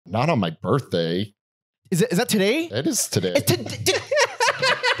Not on my birthday. Is that today? It is today.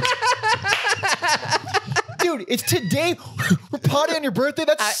 Dude, it's today. We're partying on your birthday?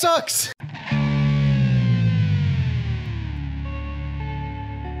 That sucks.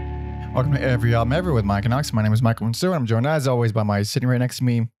 Welcome to Every Album Ever with Mike and Ox. My name is Michael Mansour, and I'm joined as always by my sitting right next to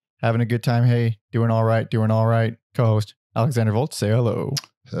me, having a good time. Hey, doing all right, co-host Alexander Volt. Say hello.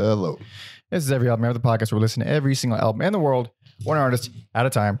 Hello. This is Every Album Ever, the podcast where we listen to every single album in the world, one artist at a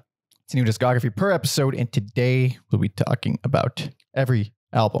time. It's a new discography per episode, and today we'll be talking about every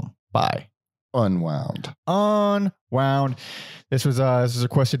album by Unwound. This was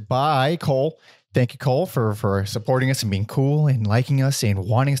requested by Cole. Thank you, Cole, for supporting us and being cool and liking us and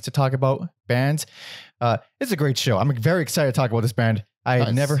wanting us to talk about bands. It's a great show. I'm very excited to talk about this band. I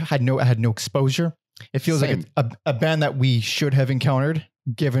had no exposure. It feels like a band that we should have encountered,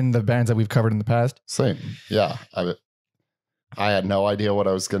 given the bands that we've covered in the past. Same. Yeah. I had no idea what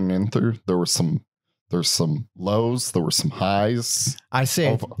I was getting into. There's some lows. There were some highs. I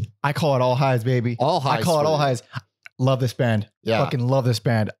call it all highs, baby. All highs. I call it all highs. Love this band. Yeah. Fucking love this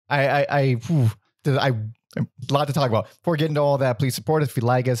band. I a lot to talk about. Before getting to all that, please support us. If you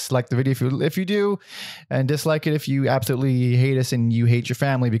like us, like the video if you do, and dislike it if you absolutely hate us and you hate your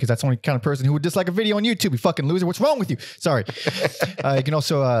family, because that's the only kind of person who would dislike a video on YouTube. You fucking loser. What's wrong with you? Sorry. You can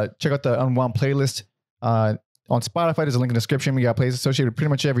also check out the Unwound playlist on Spotify. There's a link in the description. We got playlists associated with pretty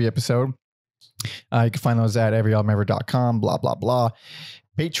much every episode. You can find those at everyalbumever.com, blah, blah, blah.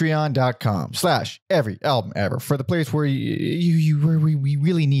 Patreon.com/everyalbumever for the place where we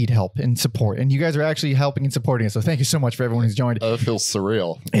really need help and support. And you guys are actually helping and supporting us. So thank you so much for everyone who's joined. It feels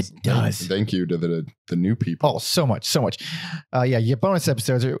surreal. It does. Thank you to the new people. Oh, so much. Yeah, you get bonus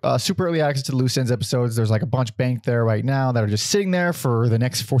episodes, super early access to the Loose Ends episodes. There's like a bunch banked there right now that are just sitting there for the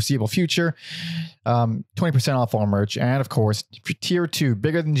next foreseeable future. 20% off all merch. And of course, if you're tier 2,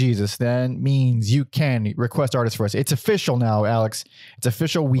 bigger than Jesus, then means you can request artists for us. It's official now, Alex. It's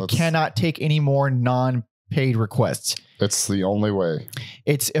official. We cannot take any more non-paid requests. It's the only way.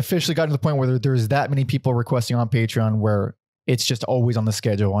 It's officially gotten to the point where there's that many people requesting on Patreon where it's just always on the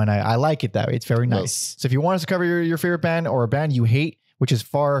schedule. And I like it that way. It's very nice. Yes. So if you want us to cover your favorite band or a band you hate, which is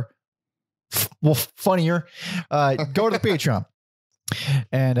far funnier, go to the Patreon.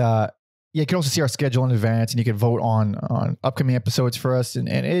 And you can also see our schedule in advance, and you can vote on upcoming episodes for us. And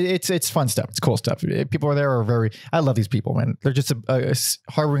it's fun stuff. It's cool stuff. People are there I love these people, man. They're just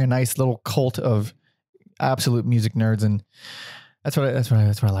harboring a nice little cult of absolute music nerds. And that's what I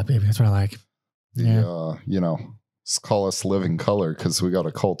like, baby. That's what I like. Yeah. Let's call us Living Color because we got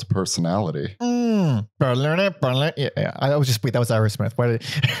a cult personality. Yeah. That was Aerosmith. Why did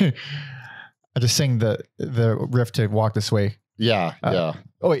I just sang the riff to Walk This Way? Yeah.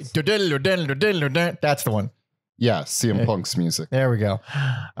 Oh wait, that's the one. Yeah, CM Punk's music. There we go.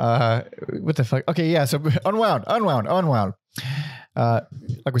 What the fuck? Okay, yeah. So Unwound.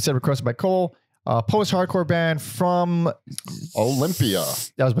 Like we said, requested by Cole, post-hardcore band from Olympia.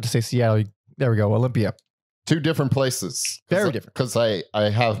 I was about to say Seattle. There we go, Olympia. 2 different places. Very different. Because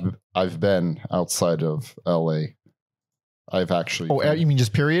I've been outside of LA. I've actually. Oh, you mean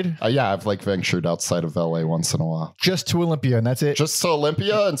just period? Yeah, I've ventured outside of LA once in a while. Just to Olympia, and that's it. Just to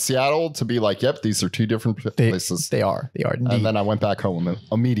Olympia and Seattle to be like, yep, these are 2 different places. They are. Indeed. And then I went back home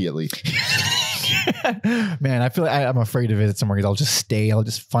immediately. Man, I feel like I'm afraid to visit somewhere because I'll just stay. I'll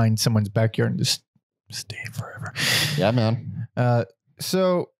just find someone's backyard and just stay forever. Yeah, man.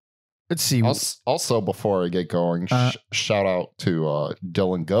 So let's see. Also, before I get going, shout out to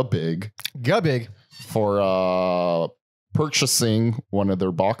Dylan Gubbig for purchasing one of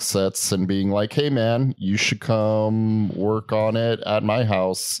their box sets and being like, hey man, you should come work on it at my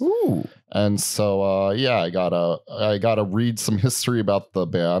house. Ooh. And so I gotta read some history about the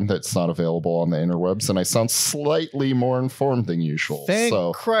band that's not available on the interwebs, and I sound slightly more informed than usual.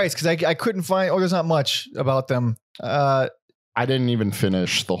 Thank Christ, because I couldn't find there's not much about them. I didn't even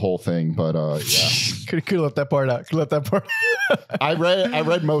finish the whole thing, but yeah. Could have left that part out. I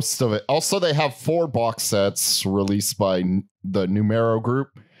read most of it. Also, they have 4 box sets released by the Numero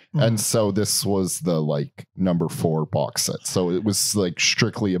Group. Mm. And so this was the number 4 box set. So it was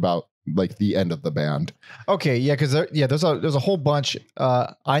strictly about the end of the band. Okay. Yeah. Cause there's a whole bunch.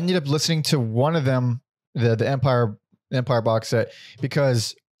 I ended up listening to one of them, the Empire box set,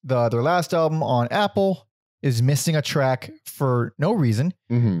 because their last album on Apple is missing a track for no reason,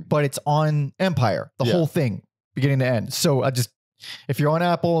 but it's on Empire, the whole thing, beginning to end. So if you're on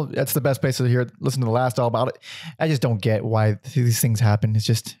Apple, that's the best place to listen to the last album about it. I just don't get why these things happen. It's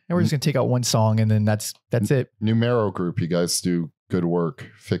just, we're just going to take out one song and then that's it. Numero Group, you guys do good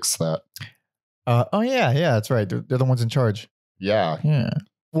work. Fix that. Oh yeah, that's right. They're the ones in charge. Yeah.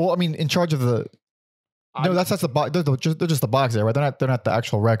 Well, I mean, in charge of the. No, that's the box. They're just the box there, right? They're not the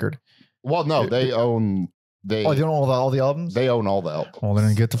actual record. Well, no, they own. They own all the albums. They own all the albums. Well,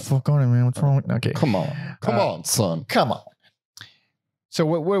 then get the fuck on it, man. What's wrong? Okay, come on, son. Come on. So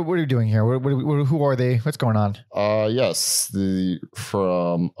what are you doing here? Who are they? What's going on? Yes,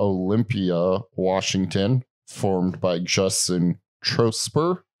 from Olympia, Washington, formed by Justin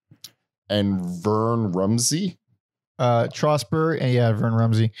Trosper and Vern Rumsey. Trosper and Vern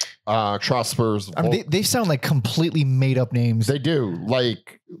Rumsey. Trosper's. I mean, they sound like completely made up names. They do.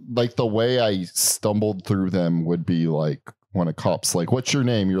 Like the way I stumbled through them would be like when a cop's like, "What's your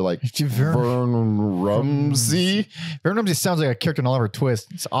name?" You're like, Vern Rumsey. Vern Rumsey sounds like a character in Oliver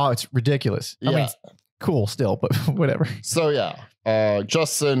Twist. It's ridiculous. I mean, it's cool still, but whatever. So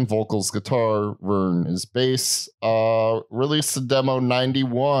Justin vocals, guitar, Vern is bass. Released a demo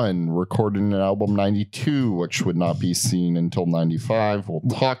 91, recorded an album 92, which would not be seen until 95. We'll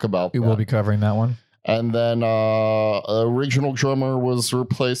talk about that. We will be covering that one. And then original drummer was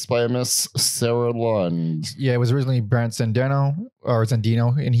replaced by Miss Sara Lund. Yeah, it was originally Brant Zendino,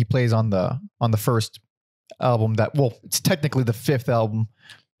 and he plays on the first album it's technically the fifth album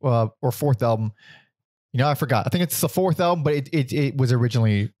or fourth album. You know, I forgot. I think it's the fourth album, but it was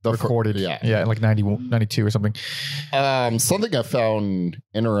originally recorded. In like 92 or something. Something I found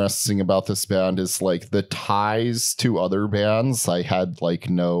interesting about this band is like the ties to other bands. I had like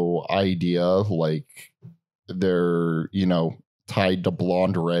no idea. Like they're, tied to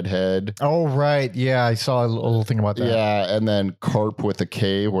Blonde Redhead. Oh, right. Yeah, I saw a little thing about that. Yeah, and then Carp with a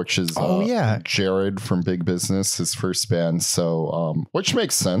K, which is Jared from Big Business, his first band. So, which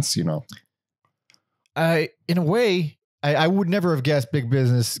makes sense, in a way, I would never have guessed Big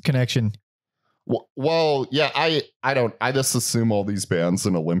Business connection. Well, yeah, I just assume all these bands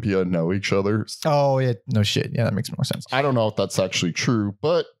in Olympia know each other. Oh, yeah, no shit. Yeah, that makes more sense. I don't know if that's actually true,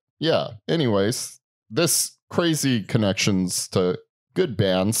 but yeah. Anyways, this crazy connections to good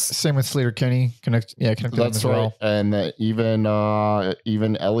bands. Same with Slater Kenny. Connected. That's right. Well. And even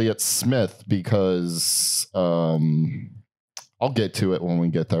Elliott Smith, because I'll get to it when we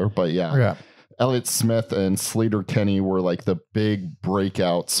get there. But yeah. Elliott Smith and Slater Kenny were like the big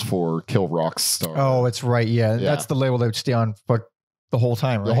breakouts for Kill Rock Star. Oh, it's right. Yeah. That's the label they would stay on for the whole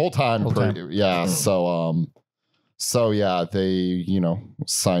time, right? The whole time. Yeah. So yeah, they,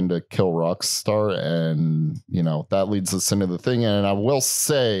 signed to Kill Rock Star, and, that leads us into the thing. And I will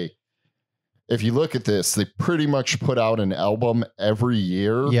say, if you look at this, they pretty much put out an album every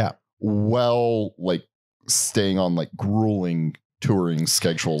year. Yeah. Well, like staying on like grueling touring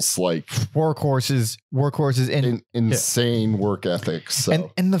schedules, like workhorses and insane work ethics.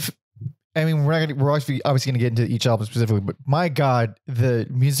 So. We're obviously going to get into each album specifically, but my God, the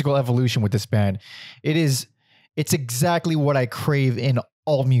musical evolution with this band, it's exactly what I crave in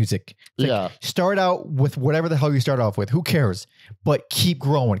all music. Start out with whatever the hell you start off with. Who cares? But keep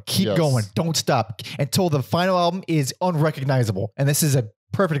growing, keep going. Don't stop until the final album is unrecognizable. And this is a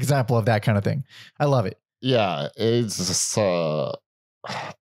perfect example of that kind of thing. I love it. Yeah, it's just, I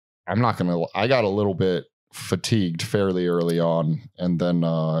got a little bit fatigued fairly early on, and then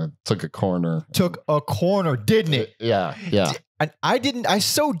took a corner, didn't it? Yeah. And I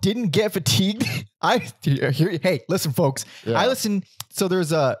didn't get fatigued. Hey, listen, folks. I listened. So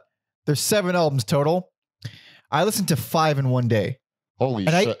there's 7 albums total. I listened to 5 in one day. Holy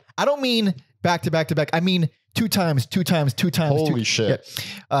shit! I don't mean back to back to back. I mean 2 times. Holy shit!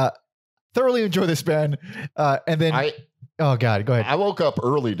 Yeah. Thoroughly enjoy this band. And then oh God, go ahead. I woke up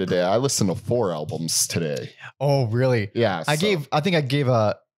early today. I listened to 4 albums today. Oh, really? Yeah. I think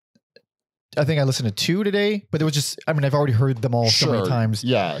I listened to 2 today, but it was just, I've already heard them all so many times.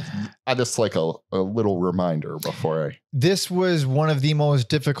 Yeah. I just like a little reminder before This was one of the most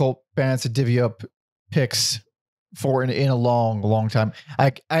difficult bands to divvy up picks for in a long time.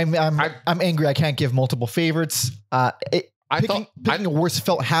 I'm angry. I can't give multiple favorites. Picking a worst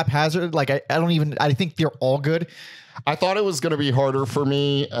felt haphazard. Like I think they're all good. I thought it was going to be harder for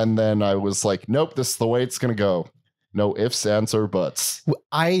me, and then I was like, nope, this is the way it's going to go. No ifs, ands, or buts.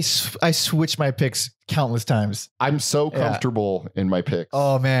 I switched my picks countless times. I'm so comfortable in my picks.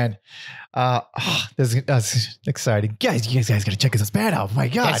 Oh man, that's exciting, guys! You guys got to check this band out. My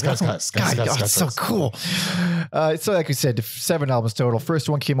God, it's so cool. So like we said, 7 albums total. First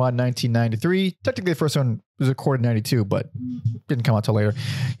one came out in 1993. Technically, the first one was recorded in 92, but didn't come out till later.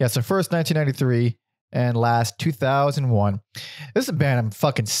 Yeah, so first 1993. And last 2001. This is a band I'm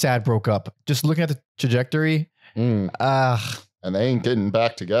fucking sad broke up. Just looking at the trajectory. And they ain't getting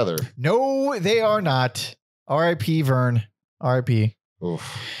back together. No, they are not. R.I.P. Vern. R.I.P.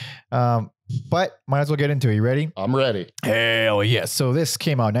 Oof. but might as well get into it. You ready? I'm ready. Hell yes. So this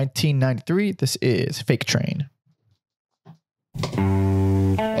came out 1993. This is Fake Train.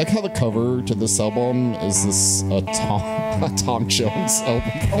 I like how the cover to this album is this a Tom Jones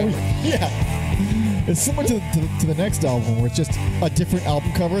album. Oh yeah. It's similar to the next album where it's just a different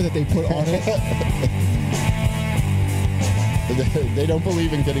album cover that they put on it. They don't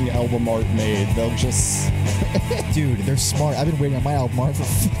believe in getting album art made. They'll just... Dude, they're smart. I've been waiting on my album art for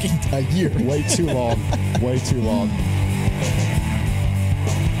fucking a year. Way too long. Way too long.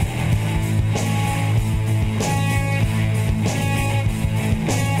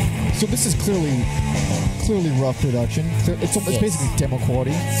 So this is clearly rough production. It's basically demo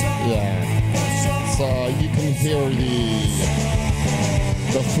quality. Yeah. So you can hear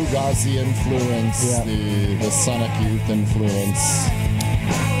the Fugazi influence, the Sonic Youth influence.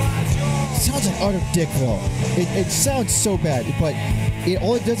 Sounds like utter dickville. It sounds so bad, but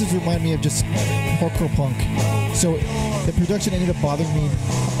all it does is remind me of just hardcore punk. So the production ended up bothering me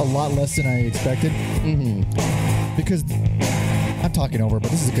a lot less than I expected. Mm-hmm. Because I'm talking over,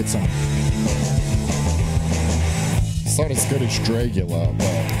 but this is a good song. It's not as good as Dragula,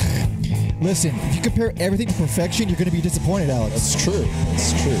 but... Listen, if you compare everything to perfection, you're going to be disappointed, Alex. That's true.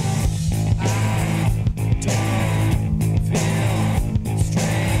 That's true.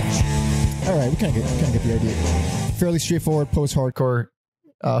 All right, we kind of get the idea. Fairly straightforward, post-hardcore,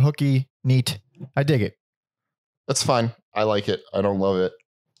 hooky, neat. I dig it. That's fine. I like it. I don't love it.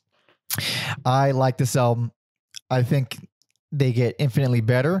 I like this album. I think they get infinitely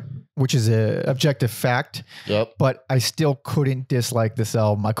better, which is an objective fact. Yep. But I still couldn't dislike this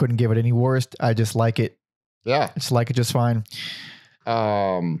album. I couldn't give it any worst. I just like it. Yeah. I just like it just fine.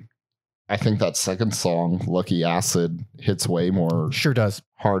 I think that second song, Lucky Acid, hits way more. Sure does.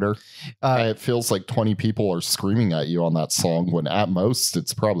 Harder. It feels like 20 people are screaming at you on that song when at most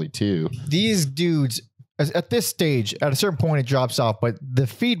it's probably 2. These dudes, at this stage, at a certain point it drops off, but the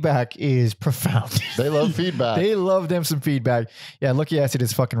feedback is profound. They love feedback. They love them some feedback. Yeah, Lucky Acid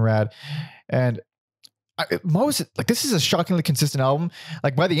is fucking rad. And this is a shockingly consistent album.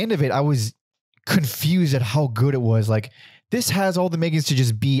 Like by the end of it, I was confused at how good it was. Like this has all the makings to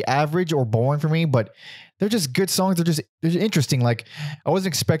just be average or boring for me, but they're just good songs. They're just interesting. Like I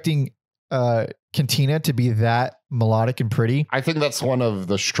wasn't expecting Cantina to be that melodic and pretty. I think that's one of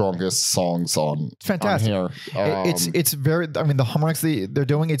the strongest songs on fantastic on here. It's very, I mean, the harmonics they're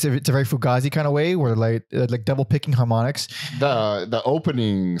doing, it's a very Fugazi kind of way where like double picking harmonics. The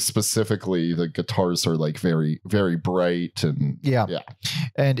opening specifically, the guitars are like very, very bright and yeah.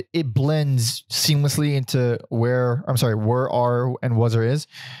 And it blends seamlessly into Where Are and Was Or Is,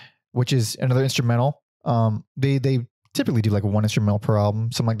 which is another instrumental. They typically do like one instrumental per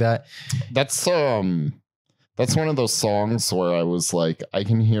album, something like that. That's one of those songs where I was like, I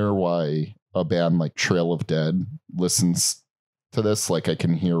can hear why a band like Trail of Dead listens to this. Like I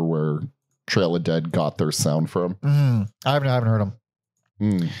can hear where Trail of Dead got their sound from. Mm-hmm. I haven't heard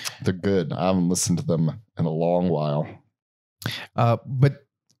them. They're good. I haven't listened to them in a long while. But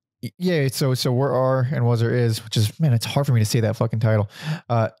yeah, so Where Are and Was Or Is, which is, man, it's hard for me to say that fucking title.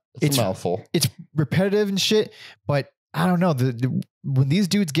 It's a mouthful. It's repetitive and shit, but I don't know. When these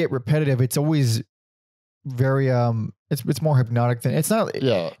dudes get repetitive, it's always very it's more hypnotic than it's not.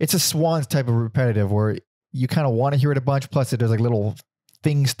 Yeah, it's a Swans type of repetitive where you kind of want to hear it a bunch. Plus, there's like little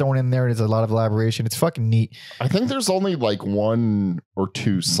things thrown in there. There's a lot of elaboration. It's fucking neat. I think there's only like 1 or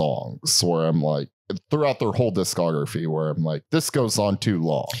 2 songs where I'm like, throughout their whole discography, where I'm like, this goes on too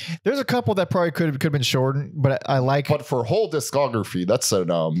long. There's a couple that probably could have been shortened, but I like. But for whole discography, that's an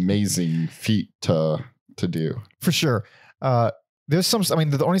amazing feat to do for sure. There's some. I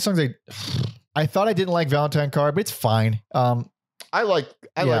mean, the only songs I thought I didn't like Valentine Card, but it's fine. I like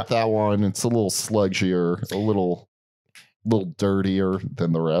that one. It's a little sludgier, a little dirtier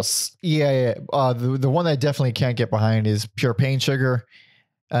than the rest. Yeah. The one that I definitely can't get behind is Pure Pain Sugar.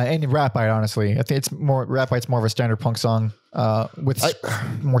 And Rapite, honestly, I think Rapite's more of a standard punk song with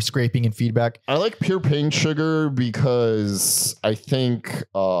more scraping and feedback. I like Pure Pain Sugar because I think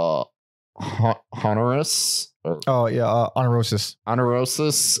Honoris. Honorosis.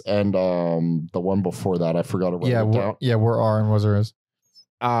 Honorosis, and the one before that, I forgot to write it down. Where Are and Was Or Is.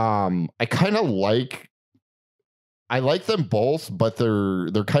 I kind of like. I like them both, but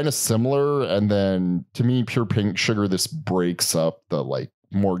they're kind of similar. And then to me, Pure Pain Sugar, this breaks up the like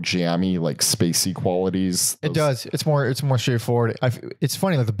more jammy, like spacey qualities. It does. It's more straightforward. It's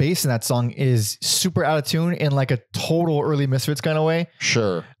funny, like the bass in that song is super out of tune in like a total early Misfits kind of way.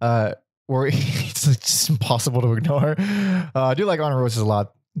 Sure. Where it's just impossible to ignore. I do like Honor Roses a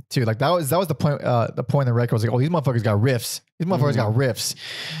lot. too. Like that was the point. The point of the record was like, oh, these motherfuckers got riffs. These motherfuckers got riffs.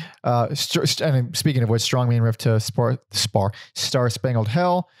 And speaking of which, strong main riff to Star Spangled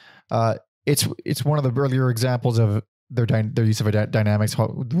Hell. It's one of the earlier examples of their use of dynamics,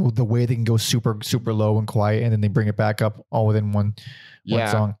 the way they can go super low and quiet, and then they bring it back up all within one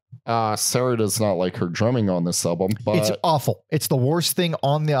song. Sara does not like her drumming on this album, but it's awful. It's the worst thing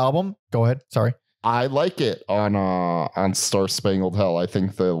on the album. Go ahead. Sorry. I like it on Star Spangled Hell. I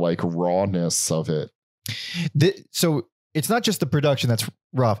think the like rawness of it. So it's not just the production that's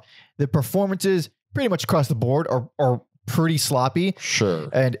rough. The performances pretty much across the board are pretty sloppy. Sure.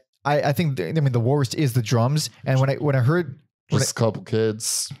 And I think the worst is the drums. And when I heard just a couple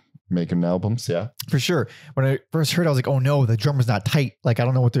kids making albums, yeah, for sure. When I first heard, I was like, oh no, the drummer's not tight. Like I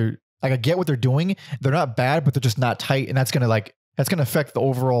don't know what they're like. I get what they're doing. They're not bad, but they're just not tight, and that's gonna affect the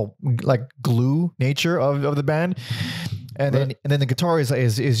overall like glue nature of the band. And then the guitar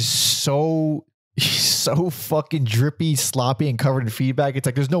is so fucking drippy, sloppy, and covered in feedback. It's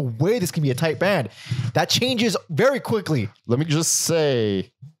like there's no way this can be a tight band. That changes very quickly. Let me just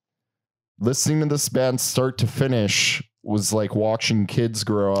say, listening to this band start to finish was like watching kids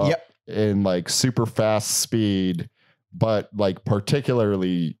grow up in like super fast speed, but like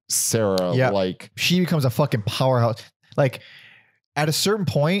particularly Sara, like she becomes a fucking powerhouse. Like at a certain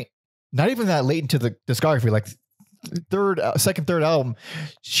point, not even that late into the discography, like second, third album,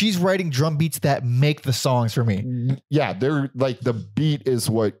 she's writing drum beats that make the songs for me. Yeah, they're like the beat is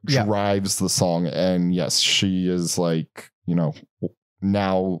what drives the song, and yes, she is like, you know,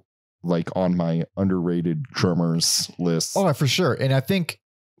 now like on my underrated drummers list. Oh, for sure. And I think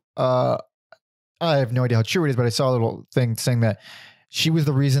I have no idea how true it is, but I saw a little thing saying that she was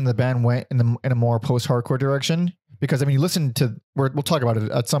the reason the band went in a more post-hardcore direction. Because I mean, you listen to, we'll talk about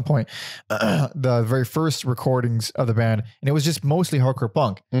it at some point, the very first recordings of the band, and it was just mostly hardcore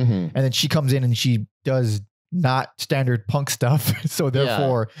punk. And then she comes in and she does not standard punk stuff. So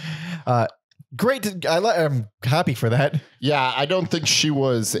therefore, great. I'm happy for that. Yeah, I don't think she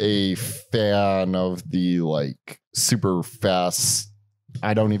was a fan of the like super fast.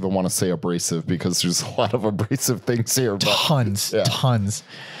 I don't even want to say abrasive because there's a lot of abrasive things here. But tons.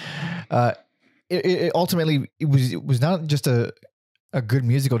 It ultimately it was not just a good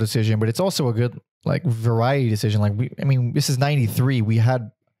musical decision, but it's also a good like variety decision. Like this is 93. We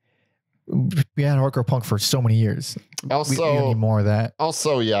had hardcore punk for so many years. Also, we need more of that.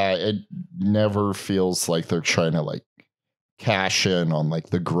 Also, yeah, it never feels like they're trying to like cash in on like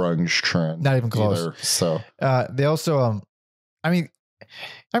the grunge trend. Not even close. Either, so they also, I mean,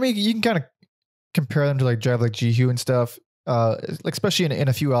 you can kind of compare them to like Drive Like Jehu and stuff. Like especially in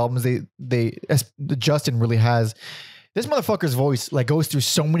a few albums, Justin really has this motherfucker's voice like goes through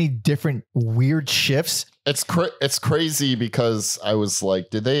so many different weird shifts. It's crazy because I was like,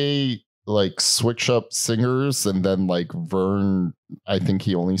 did they like switch up singers? And then like Vern, I think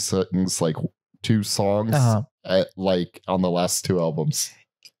he only sings like 2 songs like on the last 2 albums.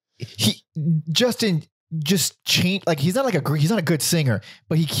 Justin just changed. Like he's not a good singer,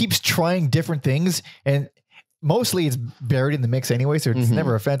 but he keeps trying different things, and mostly it's buried in the mix anyway, so it's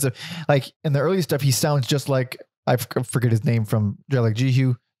never offensive. Like in the early stuff, he sounds just like, I forget his name from Drive Like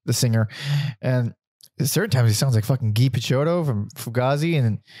Jehu, the singer, and certain times he sounds like fucking Guy Picciotto from Fugazi, and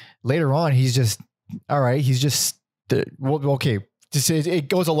then later on he's just all right. He's just okay. Just it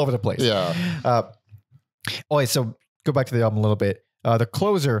goes all over the place. Yeah. So go back to the album a little bit. The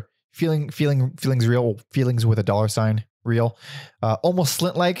closer, feelings real, feelings with a $sign real, almost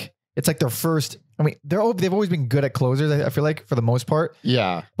Slint like. It's like their first. I mean, they've always been good at closers. I feel like for the most part.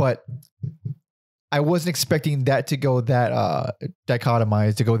 Yeah. But I wasn't expecting that to go that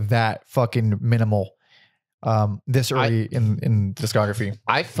dichotomized, to go that fucking minimal this early in discography.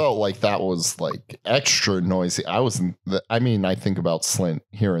 I felt like that was like extra noisy. I think about Slint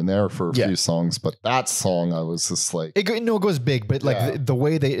here and there for a few songs, but that song I was just like, it goes big, but like the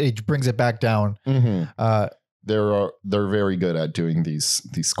way it brings it back down. They're very good at doing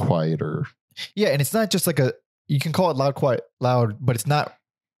these quieter. Yeah, and it's not just like you can call it loud, quiet, loud, but it's not.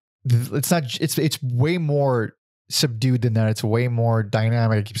 It's way more subdued than that. It's way more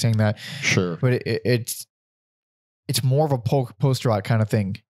dynamic. I keep saying that. Sure, but it's more of a post rock kind of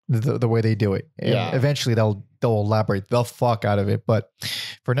thing. The way they do it. And eventually they'll elaborate the fuck out of it. But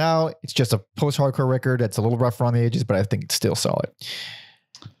for now, it's just a post hardcore record. That's a little rough around the edges, but I think it's still solid.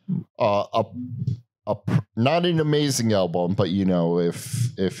 Not an amazing album, but you know,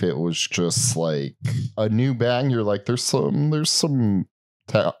 if it was just like a new band, you're like, there's some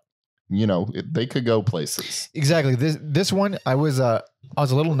they could go places. Exactly. This one, I was a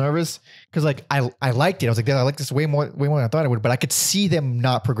little nervous because like I liked it. I was like, I like this way more than I thought I would, but I could see them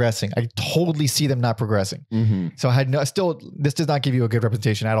not progressing. I totally see them not progressing. Mm-hmm. So I had this does not give you a good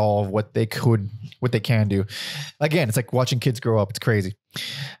representation at all of what they can do. Again, it's like watching kids grow up. It's crazy.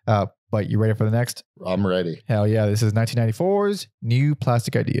 But you ready for the next? I'm ready. Hell yeah. This is 1994's New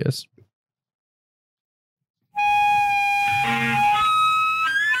Plastic Ideas.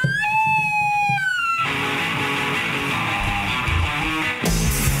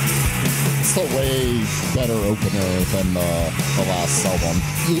 It's a way better opener than the last album.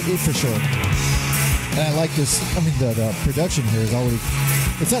 Yeah, for sure. And I like this. I mean, the production here is already,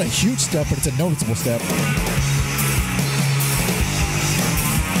 it's not a huge step, but it's a noticeable step.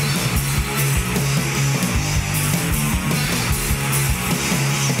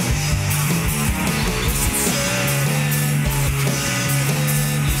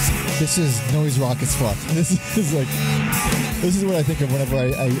 This is noise rock as fuck. This is what I think of whenever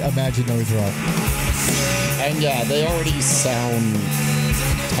I imagine noise rock. And yeah, they already sound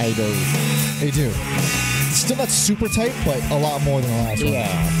tighter. They do. Still not super tight, but a lot more than the last one.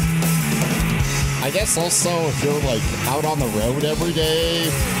 Yeah. I guess also if you're like out on the road every day,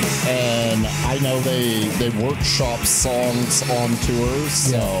 and I know they workshop songs on tours,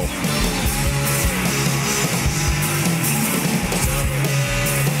 so.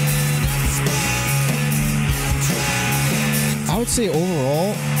 I would say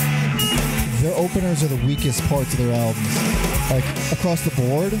overall, their openers are the weakest parts of their albums. Like, across the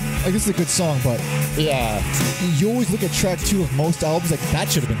board, I guess it's a good song, but yeah, you always look at track 2 of most albums, like, that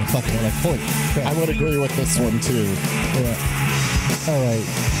should have been the fucking one. Like, holy crap. I would agree with this one, too. Yeah. All right.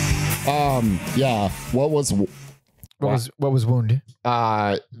 Yeah, what was Wound?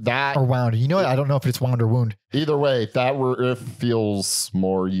 That... Or Wound. You know what? I don't know if it's Wound or Wound. Either way, that riff feels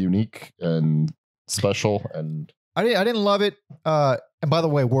more unique and special, and... I didn't love it. And by the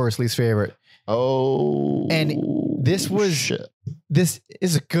way, worst, least favorite. Oh, and this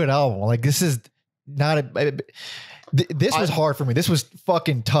is a good album. Like this is not this was hard for me. This was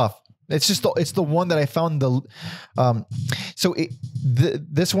fucking tough. It's the one that I found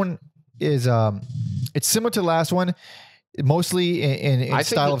this one is it's similar to the last one, mostly in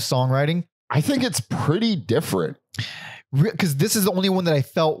style of songwriting. I think it's pretty different because this is the only one that I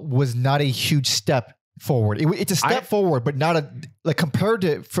felt was not a huge step forward. It's a step forward, but not compared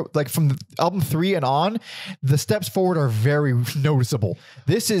to from the album 3 and on, the steps forward are very noticeable.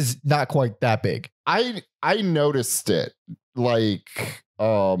 This is not quite that big. I noticed it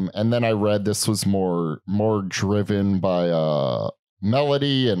and then I read this was more driven by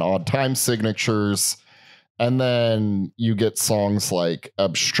melody and odd time signatures. And then you get songs like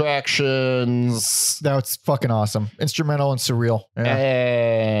Abstractions. That's fucking awesome. Instrumental and surreal. Yeah.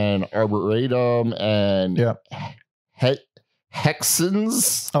 And Arboretum and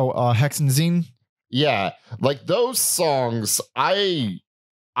Hexens. Oh, Hexenzine. Yeah. Like those songs, I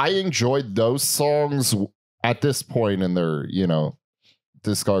enjoyed those songs at this point in their,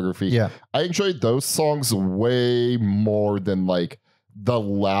 discography. Yeah. I enjoyed those songs way more than like the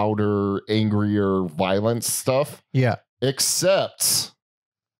louder, angrier, violent stuff. Yeah. Except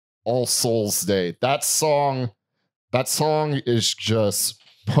All Souls Day. That song is just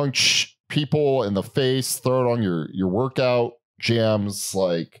punch people in the face, throw it on your workout jams.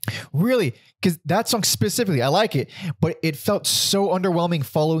 Like really, because that song specifically, I like it, but it felt so underwhelming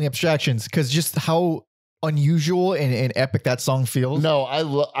following Abstractions because just how unusual and epic that song feels. No,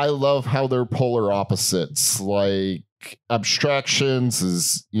 I love how they're polar opposites. Like Abstractions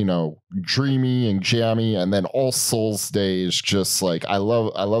is, dreamy and jammy, and then All Souls Day is just like I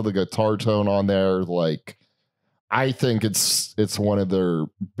love the guitar tone on there. Like I think it's one of their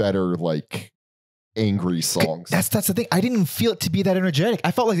better like angry songs. That's the thing. I didn't feel it to be that energetic.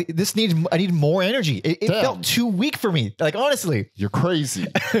 I felt like I need more energy. It felt too weak for me. Like honestly, you're crazy.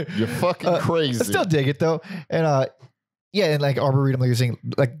 You're fucking crazy. I still dig it though, and and like Arboretum, like you're saying,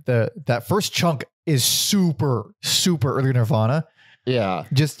 like that first chunk is super early Nirvana. Yeah,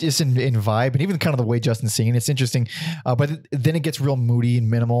 just in vibe, and even kind of the way Justin's singing, it's interesting. But then it gets real moody and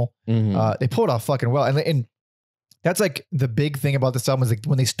minimal. Mm-hmm. They pull it off fucking well, and that's like the big thing about this album is like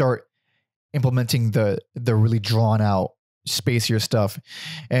when they start implementing the really drawn out spacier stuff,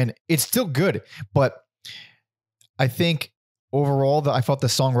 and it's still good, but I think overall I felt the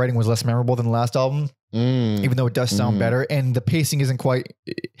songwriting was less memorable than the last album. Even though it does sound better, and the pacing isn't quite,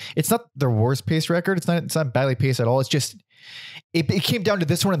 it's not their worst paced record. It's not badly paced at all. It's just, it came down to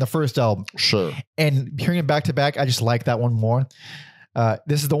this one and the first album. Sure. And hearing it back to back, I just like that one more.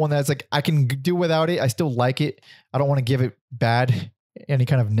 This is the one that's like, I can do without it. I still like it. I don't want to give it bad any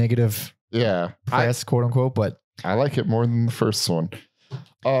kind of negative Yeah. press, quote unquote, but I like it more than the first one.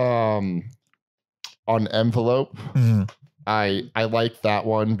 On Envelope, I like that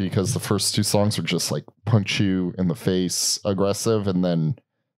one because the first 2 songs are just like punch you in the face, aggressive, and then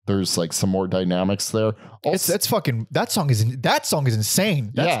there's like some more dynamics there. Also, it's fucking that song is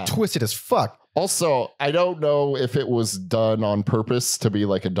insane. That's twisted as fuck. Also, I don't know if it was done on purpose to be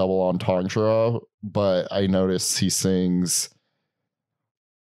like a double entendre, but I noticed he sings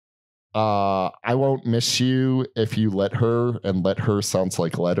I won't miss you if you let her, and let her sounds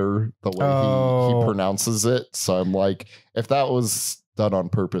like letter the way he pronounces it. So I'm like, if that was done on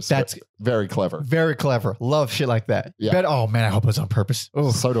purpose, that's very clever. Very clever. Love shit like that. Yeah. Oh man, I hope it's on purpose.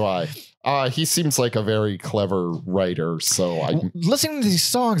 Ooh. So do I. He seems like a very clever writer. So I listening to these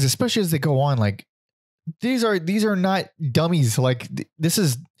songs, especially as they go on, like these are not dummies. Like this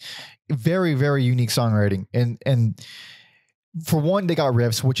is very, very unique songwriting. And for one, they got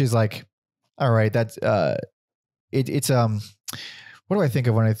riffs, which is like, all right, that's it's what do I think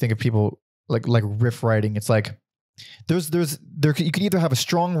of when I think of people like riff writing? It's like there you can either have a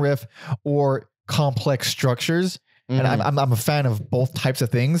strong riff or complex structures. And I'm a fan of both types of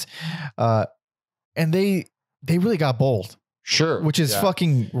things. And they really got bold. Sure. Which is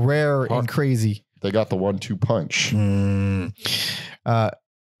fucking rare and crazy. They got the 1-2 punch. And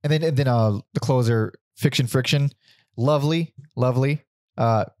then the closer, Fiction Friction. Lovely.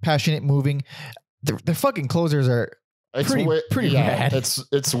 Passionate, moving. The fucking closers are pretty bad.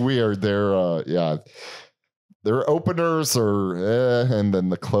 It's weird. Their openers are and then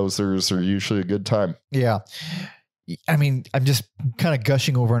the closers are usually a good time. Yeah. I mean, I'm just kind of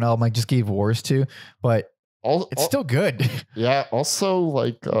gushing over an album I just gave awards to, but it's still good. Yeah. Also,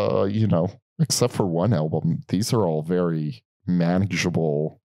 like, except for one album, these are all very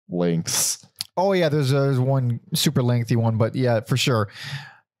manageable lengths. Oh yeah, there's one super lengthy one, but yeah, for sure.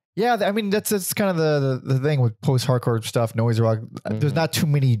 Yeah, I mean that's kind of the thing with post-hardcore stuff, noise rock. There's not too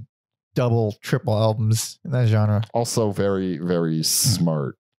many double, triple albums in that genre. Also very, very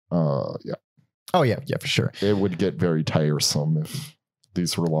smart. Yeah. Oh yeah, for sure. It would get very tiresome if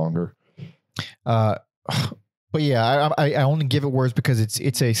these were longer. But yeah, I only give it words because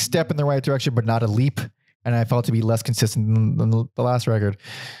it's a step in the right direction, but not a leap. And I felt to be less consistent than the last record.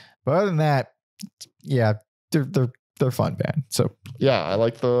 But other than that, yeah, they're fun band. So yeah, I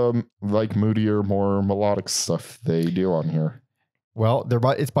like the moodier, more melodic stuff they do on here. Well,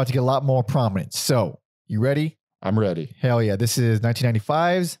 it's about to get a lot more prominent. So you ready? I'm ready. Hell yeah. This is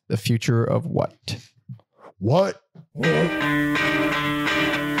 1995's The Future of What? What? Cool.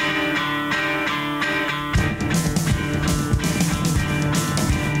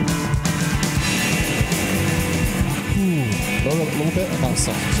 A little bit about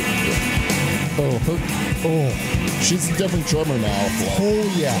songs. She's a different drummer now.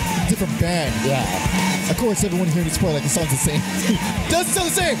 Oh yeah, different band. Yeah. Of course, everyone hearing this probably like the song's the same. Doesn't sound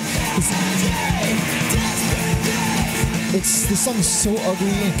the same. The song is so ugly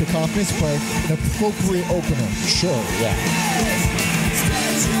and cacophonous, but an appropriate opener. Sure. Yeah.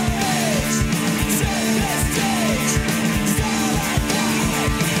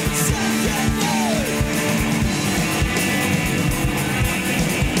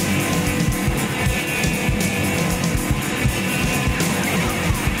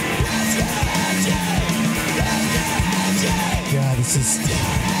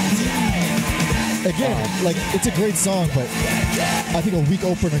 Again, like, it's a great song, but I think a weak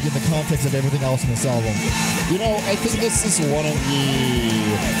opener in the context of everything else in this album. I think this is one of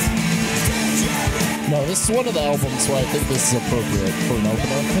this is one of the albums where I think this is appropriate for an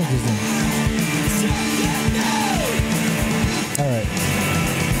opener.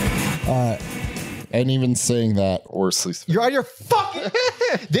 All right. And even saying that, Orsley's. You're out of your fucking...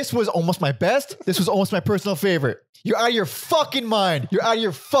 This was almost my best. This was almost my personal favorite. You're out of your fucking mind. You're out of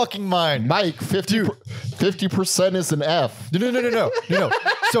your fucking mind. Mike, 50% is an F. No.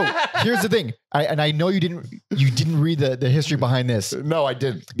 So here's the thing. I know you didn't read the history behind this. No, I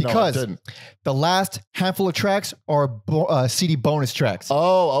didn't. Because the last handful of tracks are CD bonus tracks.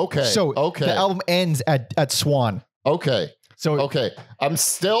 Oh, okay. So the album ends at Swan. Okay. So okay. I'm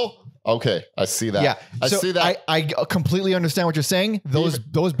still... Okay, I see that. Yeah, I see that. I completely understand what you're saying. Those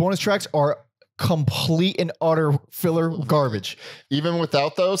bonus tracks are complete and utter filler garbage. Even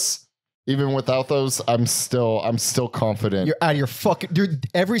without those, I'm still confident. You're out of your fucking.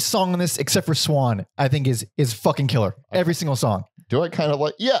 Every song on this except for Swan, I think is fucking killer. Every single song. Do I kind of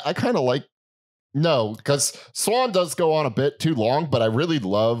like? Yeah, I kind of like. No, because Swan does go on a bit too long, but I really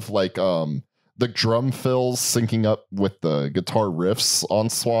love the drum fills syncing up with the guitar riffs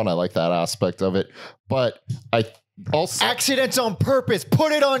on Swan. I like that aspect of it. But Also, Accidents on Purpose.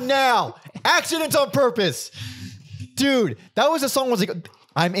 Put it on now. Accidents on Purpose. Dude, that was a song was like,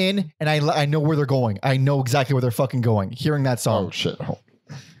 I'm in and I know where they're going. I know exactly where they're fucking going. Hearing that song. oh shit.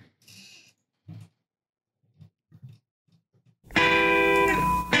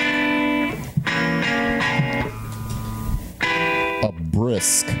 A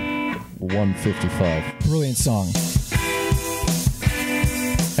brisk 155. Brilliant song.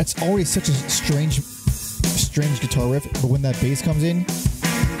 That's already such a strange guitar riff, but when that bass comes in,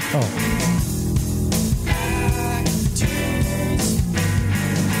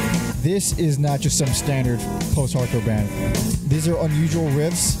 this is not just some standard post-hardcore band. These are unusual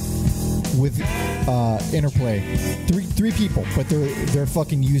riffs with interplay. Three people, but they're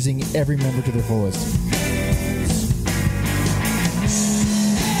fucking using every member to their fullest.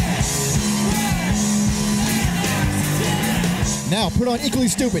 Now, put on Equally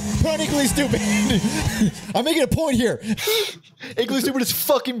Stupid. Put on Equally Stupid. I'm making a point here. Equally Stupid is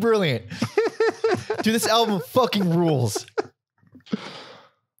fucking brilliant. Dude, this album fucking rules.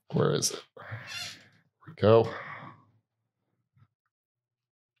 Where is it? Here we go.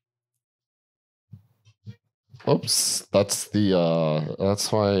 Oops. That's the,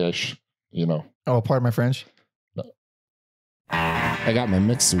 that's why Oh, pardon my French. I got my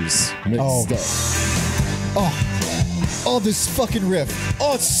mixers mixed up. Oh, this fucking riff.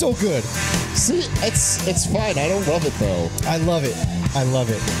 Oh, it's so good. See, it's fine. I don't love it though. I love it. I love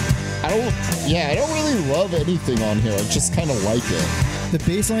it. I don't really love anything on here. I just kind of like it. The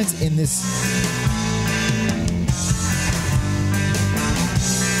bass lines in this,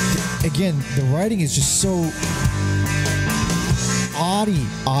 again, the writing is just so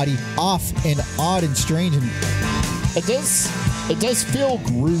off and odd and strange, and it does feel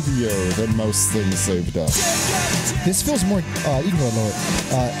groovier than most things they've done. this feels more. You can go lower.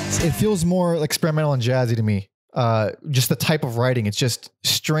 It feels more experimental and jazzy to me. Just the type of writing, it's just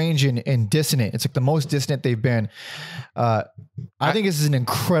strange and dissonant. It's like the most dissonant they've been. I think this is an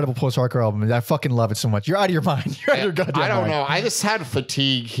incredible post-hardcore album. I fucking love it so much. You're out of your mind. You're out of your goddamn mind. I don't know. I just had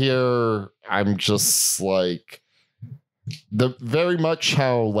fatigue here. I'm just like very much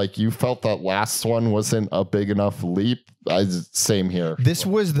how like you felt that last one wasn't a big enough leap. Same here. This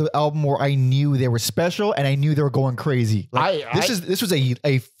was the album where I knew they were special and I knew they were going crazy. This was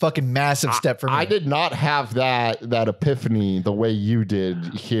a fucking massive step for me. I did not have that epiphany the way you did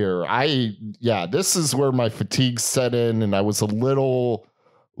here. This is where my fatigue set in and I was a little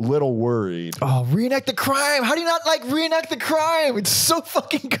worried. Oh, Reenact the Crime. How do you not like Reenact the Crime? It's so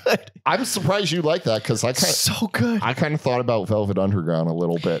fucking good. I'm surprised you like that because I kind of thought about Velvet Underground a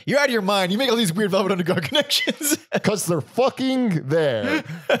little bit. You're out of your mind. You make all these weird Velvet Underground connections. Because they're fucking there.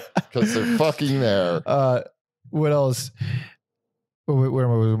 What else? Where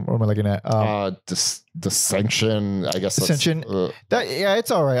am I looking at? Dissension. I guess Dissension.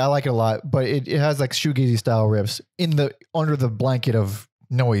 It's all right. I like it a lot, but it has like shoegazy style riffs under the blanket of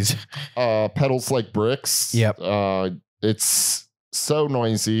noise. Pedals Like Bricks. Yep. It's so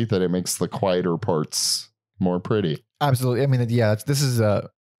noisy that it makes the quieter parts more pretty. Absolutely. I mean, this is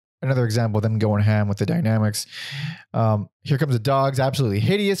another example of them going ham with the dynamics. Here Comes the Dogs. Absolutely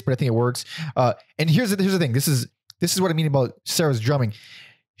hideous, but I think it works. And here's the thing. This is what I mean about Sarah's drumming.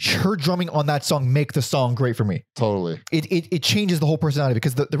 Her drumming on that song make the song great for me. Totally. It changes the whole personality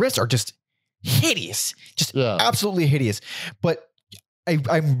because the rest are just hideous. Just absolutely hideous. But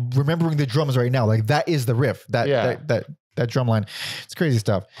I'm remembering the drums right now. Like that is the riff. That drum line. It's crazy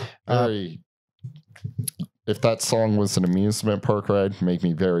stuff. If that song was an amusement park ride, make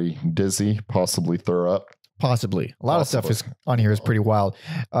me very dizzy, possibly throw up. Possibly. A lot of stuff is on here is pretty wild.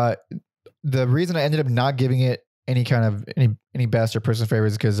 The reason I ended up not giving it any kind of any best or personal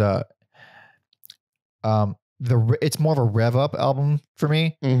favorites because it's more of a rev up album for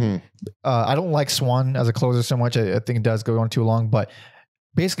me. Mm-hmm. I don't like Swan as a closer so much. I think it does go on too long, but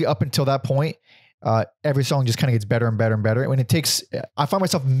basically up until that point, every song just kind of gets better and better and better. When I find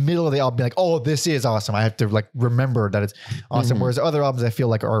myself middle of the album being like, oh, this is awesome. I have to like remember that it's awesome. Mm-hmm. Whereas other albums I feel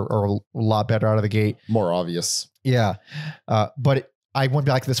like are a lot better out of the gate. More obvious. Yeah. But I went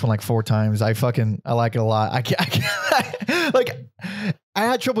back to this one like 4 times. I like it a lot. I can't like I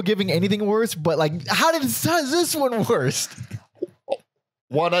had trouble giving anything worse, but like how is this one worse?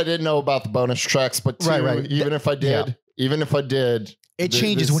 One, I didn't know about the bonus tracks, but two, even if I did, it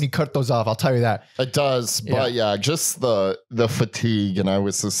changes when you cut those off. I'll tell you that. It does. But just the fatigue. And I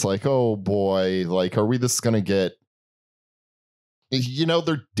was just like, oh boy, like, are we just going to get,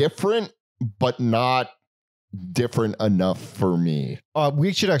 they're different, but not different enough for me.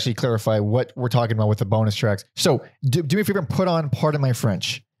 We should actually clarify what we're talking about with the bonus tracks. So do me a favor and put on Pardon My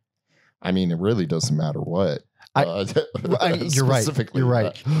French. I mean, it really doesn't matter what. You're right. You're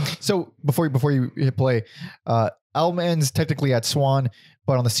right. So before you hit play, album ends technically at Swan,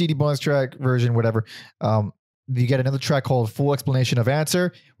 but on the CD bonus track version, whatever, you get another track called Full Explanation of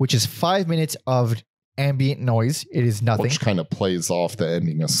Answer, which is 5 minutes of ambient noise. It is nothing. Which kind of plays off the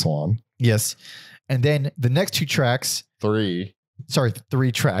ending of Swan. Yes. And then the next two tracks. Three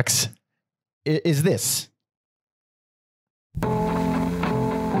tracks. Is this.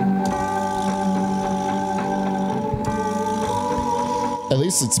 At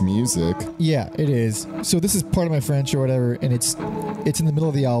least it's music. Yeah, it is. So this is Part of My French or whatever, and it's in the middle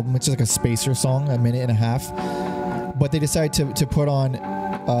of the album. It's just like a spacer song, a minute and a half. But they decided to put on,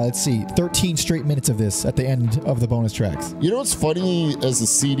 13 straight minutes of this at the end of the bonus tracks. You know what's funny as a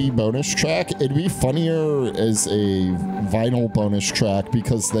CD bonus track? It'd be funnier as a vinyl bonus track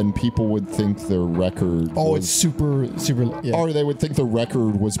because then people would think the record it's super, yeah. Or they would think the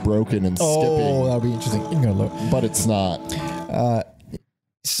record was broken and skipping. Oh, that would be interesting. I'm gonna look. But it's not.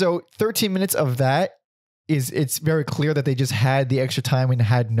 So 13 minutes of that it's very clear that they just had the extra time and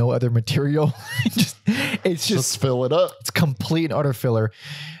had no other material. It's just fill it up. It's complete and utter filler.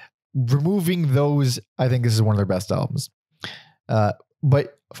 Removing those, I think this is one of their best albums.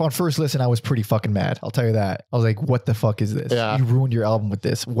 But on first listen, I was pretty fucking mad. I'll tell you that. I was like, what the fuck is this? Yeah. You ruined your album with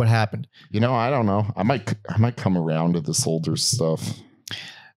this. What happened? I don't know. I might come around to this older stuff.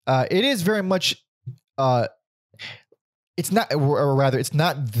 It is very much it's not, or rather, it's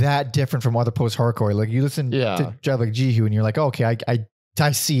not that different from other post-hardcore. Like you listen to Jive Like Jihu and you're like, oh, okay, I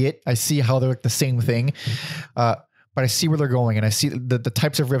see it. I see how they're like the same thing. But I see where they're going, and I see the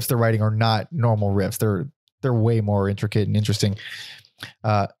types of riffs they're writing are not normal riffs. They're way more intricate and interesting.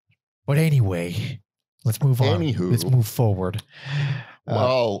 But anyway, let's move on. Let's move forward.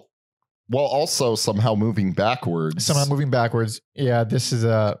 Well, also somehow moving backwards. Yeah, this is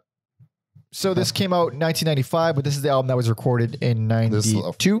so this came out in 1995, but this is the album that was recorded in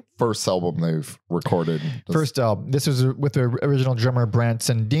 92. First album they've recorded. First album. This was with the original drummer Brant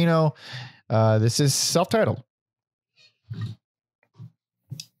Sandino. This is self-titled.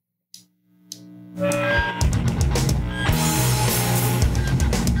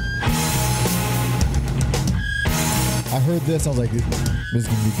 I heard this. I was like, this is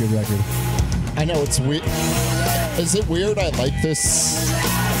going to be a good record. I know, it's weird. Is it weird I like this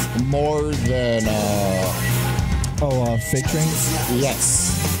more than Fake Train?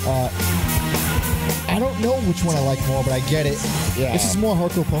 Yes. I don't know which one I like more, but I get it. Yeah. This is more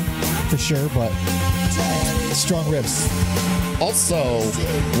hardcore punk for sure, but strong riffs. Also,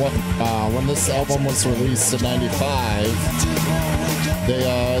 when this album was released in '95,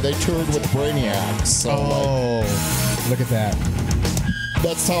 they toured with Brainiac. So look at that.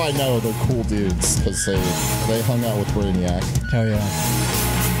 That's how I know they're cool dudes, because they hung out with Brainiac. Hell yeah.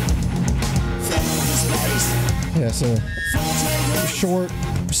 Yeah, so short,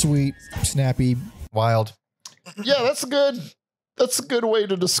 sweet, snappy, wild. Yeah, that's a good way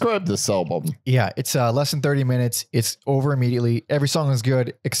to describe this album. Yeah, it's less than 30 minutes. It's over immediately. Every song is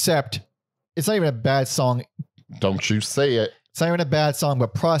good, except it's not even a bad song. Don't you say it. It's not even a bad song,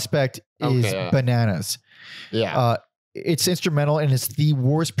 but Prospect is bananas. Yeah. It's instrumental, and it's the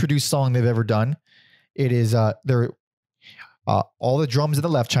worst produced song they've ever done. It is all the drums in the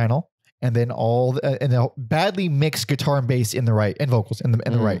left channel, and then the badly mixed guitar and bass in the right, and vocals in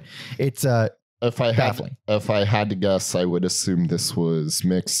the right. It's baffling. If I had to guess, I would assume this was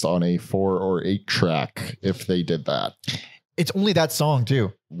mixed on a 4 or 8 track. If they did that, it's only that song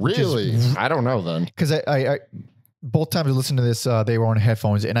too. Really? I don't know then. Because I both times I listened to this, they were on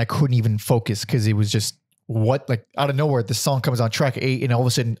headphones, and I couldn't even focus because it was just. Like out of nowhere, the song comes on track 8, and all of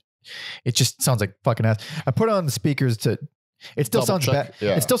a sudden, it just sounds like fucking ass. I put it on the speakers it still sounds bad.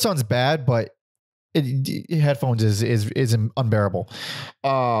 Yeah. It still sounds bad, but headphones is unbearable.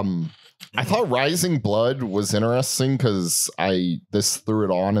 I thought Rising Blood was interesting because this threw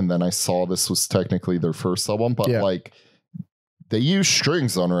it on, and then I saw this was technically their first album, but like they use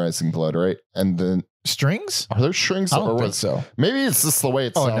strings on Rising Blood, right? And then strings? Are there strings? I don't think so. Maybe it's just the way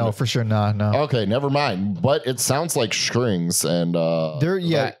it sounds. Oh no, for sure, no. Okay, never mind. But it sounds like strings, and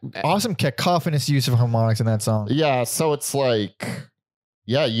awesome cacophonous use of harmonics in that song. Yeah, so it's like,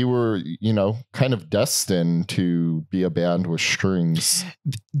 you were, kind of destined to be a band with strings.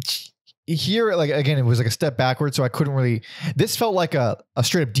 Here, like again, it was like a step backwards, so I couldn't really. This felt like a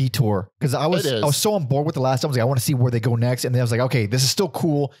straight up detour because I was so on board with the last album. I was like, I want to see where they go next, and then I was like, okay, this is still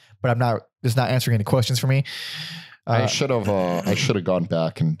cool, but it's not answering any questions for me. I should have gone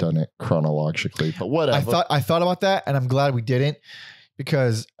back and done it chronologically, but whatever. I thought about that, and I'm glad we didn't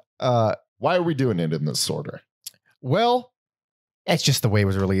because why are we doing it in this order? Well, It's just the way it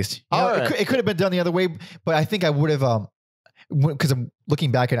was released. You know, All right. it could have been done the other way, but I think I would have. Because I'm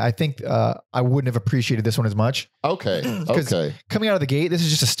looking back, and I think I wouldn't have appreciated this one as much. Okay. 'Cause Okay. coming out of the gate, this is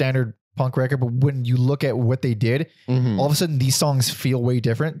just a standard punk record, but when you look at what they did, Mhm. all of a sudden these songs feel way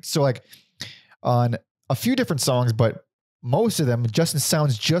different. So like on a few different songs, but most of them, Justin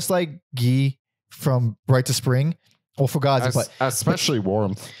sounds just like Guy from Right to Spring or Fugazi, but Especially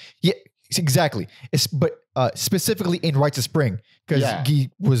Warmth. yeah, exactly. But specifically in Right to Spring, because Yeah. Guy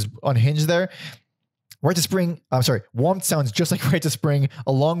was unhinged there. Right to Spring, I'm sorry, Warmth sounds just like Right to Spring,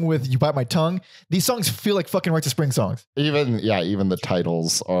 along with You Bite My Tongue. These songs feel like fucking Right to Spring songs. Even the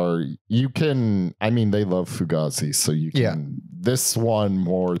titles are, they love Fugazi, so you can, this one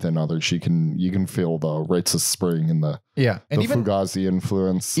more than others, you can feel the Rites of Spring and the even Fugazi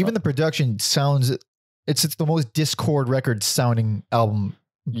influence. even the production sounds, it's the most Discord record sounding album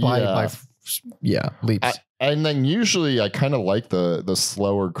by leaps. And then usually I kind of like the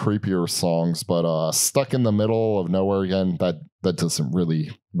slower, creepier songs, but Stuck in the Middle of Nowhere Again, that doesn't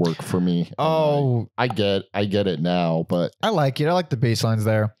really work for me. Oh, I get it now, but I like it. I like the bass lines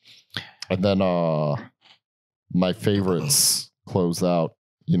there. and then my favorites close out,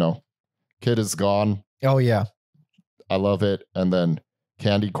 Kid Is Gone. Oh yeah. I love it. And then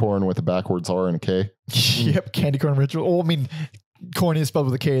Candy Corn with a backwards R and a K. Yep, Candy Corn Ritual. Oh, I mean, corny is spelled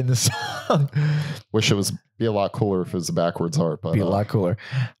with a K in this song. Wish it was be a lot cooler if it was a backwards R, but Be a lot cooler.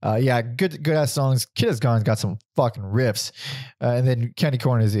 Good ass songs. Kid Is Gone got some fucking riffs, and then Candy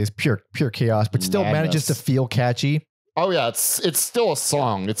Corn is pure chaos, but still manages to feel catchy. Oh yeah, it's still a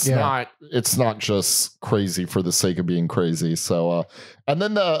song. It's not just crazy for the sake of being crazy. So and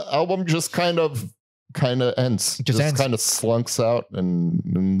then the album just kind of ends. Just ends. Kind of slunks out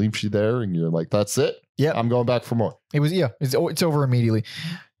and leaves you there, and you're like, that's it. Yeah, I'm going back for more. It's over immediately.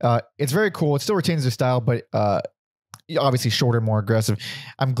 It's very cool. It still retains their style, but obviously shorter, more aggressive.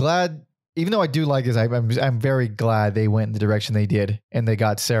 I'm glad, even though I do like this, I'm very glad they went in the direction they did and they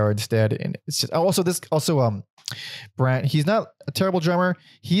got Sara instead. And it's just Brant, he's not a terrible drummer.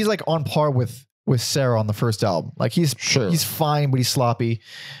 He's like on par with Sara on the first album. Like he's fine, but he's sloppy.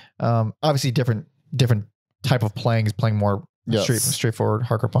 Obviously different type of playing. He's playing more straightforward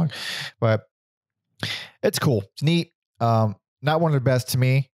hardcore punk, but it's cool. It's neat. Not one of the best to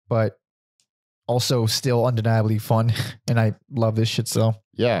me, but also still undeniably fun. And I love this shit. So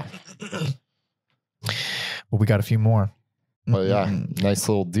yeah. Well, we got a few more. But yeah, nice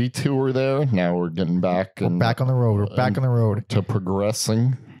little detour there. Now we're getting back. We're back on the road. We're back on the road. To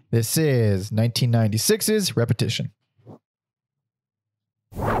progressing. This is 1996's Repetition.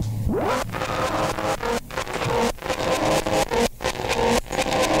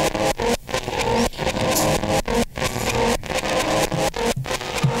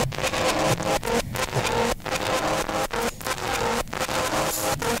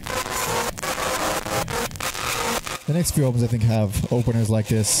 The next few albums, I think, have openers like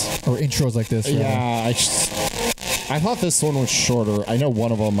this or intros like this. Yeah, I thought this one was shorter. I know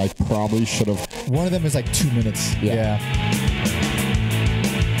one of them I probably should have. One of them is like 2 minutes. Yeah.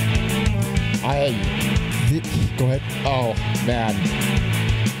 Go ahead. Oh man,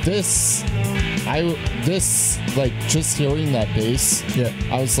 this like just hearing that bass. Yeah,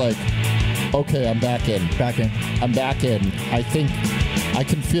 I was like, okay, I'm back in. I'm back in. I think I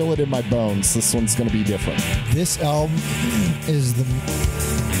can feel it in my bones. This one's gonna be different. This album is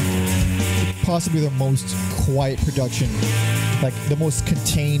possibly the most quiet production, like the most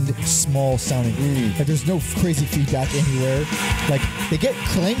contained, small sounding. Like there's no crazy feedback anywhere. Like they get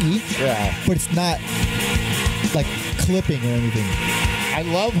clangy, but it's not like clipping or anything. I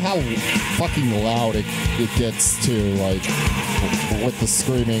love how fucking loud it gets to, like, with the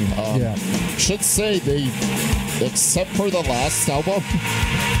screaming. Should say except for the last album,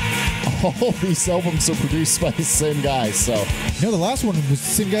 all these albums are produced by the same guy. So the last one was the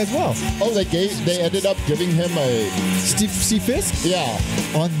same guy as well. Oh, they ended up giving him a Steve Fisk. Yeah,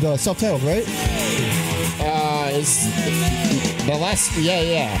 on the self-titled, right? Is the last?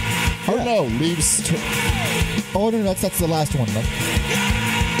 Yeah. Or no, leaves. Oh no, that's the last one. Right?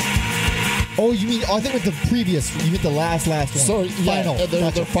 Oh, you mean? I think with the previous. You mean the last one. So yeah, final.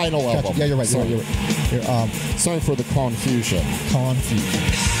 The final album. Yeah, you're right. Sorry. You're right. Sorry for the confusion.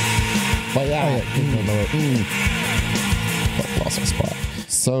 But yeah, Lost my spot.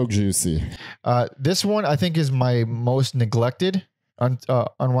 So juicy. This one I think is my most neglected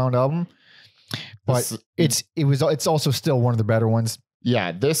Unwound album, but it's also still one of the better ones.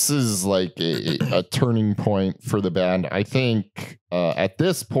 Yeah, this is like a turning point for the band. I think at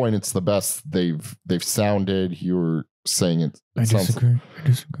this point it's the best they've sounded. You're saying it. I disagree.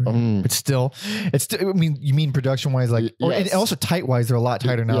 It's still. I mean, you mean production wise, like, and also tight wise, they're a lot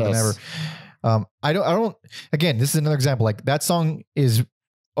tighter now than ever. I don't. Again, this is another example. Like that song is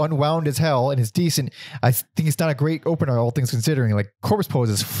unwound as hell and it's decent. I think it's not a great opener, all things considering. Like Corpse Pose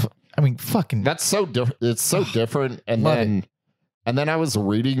is. I mean, fucking. That's so different. It's so different. And then I was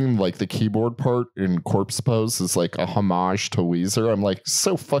reading like the keyboard part in Corpse Pose is like a homage to Weezer. I'm like,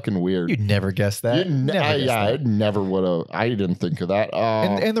 so fucking weird. You'd never guess that. I never would have. I didn't think of that.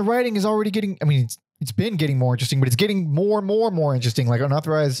 And the writing is already getting. I mean, it's been getting more interesting, but it's getting more and more interesting. Like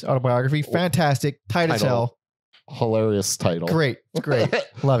Unauthorized Autobiography, fantastic, tight as hell, hilarious title. Great, it's great,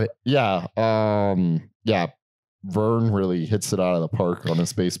 love it. Yeah, yeah. Vern really hits it out of the park on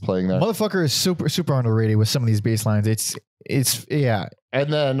his bass playing there. Motherfucker is super underrated with some of these bass lines. It's yeah.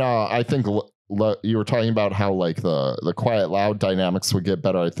 And then I think you were talking about how like the quiet loud dynamics would get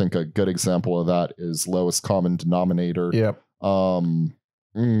better. I think a good example of that is Lowest Common Denominator. Yep.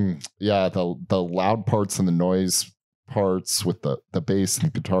 Yeah, the loud parts and the noise parts with the bass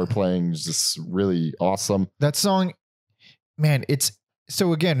and the guitar playing is just really awesome. That song, man, it's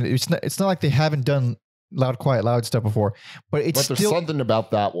so again, it's not like they haven't done loud, quiet, loud stuff before, but there's something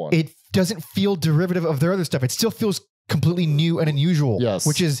about that one. It doesn't feel derivative of their other stuff. It still feels completely new and unusual. Yes.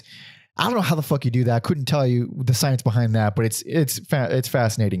 Which is, I don't know how the fuck you do that. I couldn't tell you the science behind that, but it's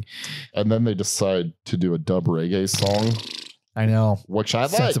fascinating. And then they decide to do a dub reggae song. I know. Which I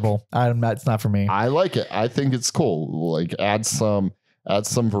like. Sensible. It's not for me. I like it. I think it's cool. Like add some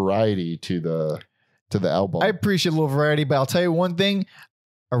variety to the album. I appreciate a little variety, but I'll tell you one thing.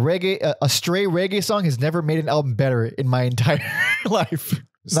 A stray reggae song has never made an album better in my entire life.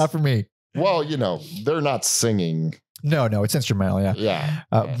 Not for me. Well, they're not singing. No, it's instrumental. Yeah. Yeah.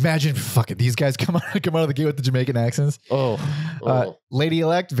 Imagine fucking these guys come out of the gate with the Jamaican accents. Lady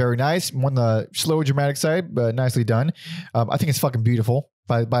Elect, very nice. On the slow dramatic side, but nicely done. I think it's fucking beautiful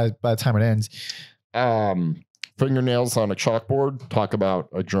by the time it ends. Fingernails on a Chalkboard. Talk about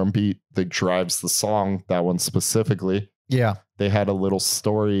a drum beat that drives the song. That one specifically. Yeah. They had a little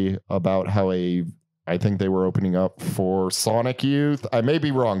story about how I think they were opening up for Sonic Youth. I may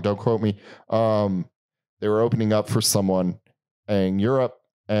be wrong. Don't quote me. They were opening up for someone in Europe,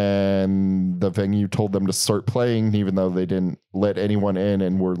 and the venue told them to start playing, even though they didn't let anyone in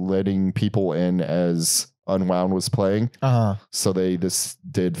and were letting people in as Unwound was playing. So they just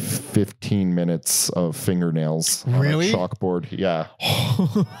did 15 minutes of Fingernails on a chalkboard. Yeah.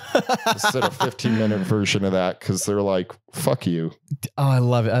 Instead of 15-minute version of that, because they're like, fuck you. Oh, I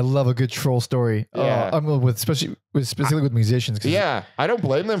love it. I love a good troll story. Yeah. Specifically with musicians. Yeah. I don't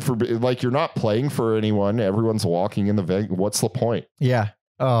blame them for, like, you're not playing for anyone. Everyone's walking in the venue. What's the point? Yeah.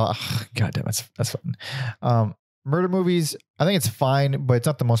 God damn, that's fun. Murder movies, I think it's fine, but it's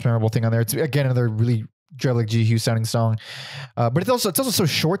not the most memorable thing on there. It's again another really like G Hughes sounding song, but it's also so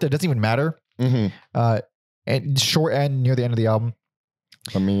short that it doesn't even matter. And short and near the end of the album.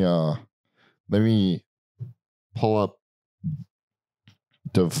 Let me pull up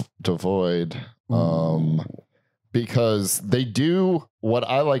Devoid, because they do what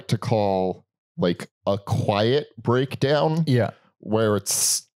I like to call like a quiet breakdown. Yeah, where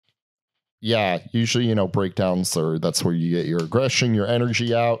it's usually breakdowns that's where you get your aggression, your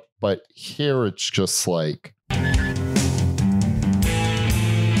energy out. But here it's just like,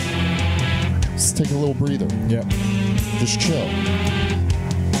 just take a little breather. Yeah. Just chill.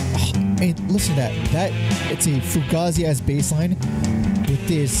 And listen to that. It's a Fugazi ass bass line with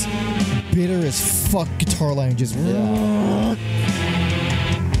this bitter as fuck guitar line just. Yeah.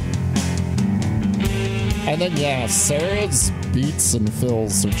 And then Sarah's beats and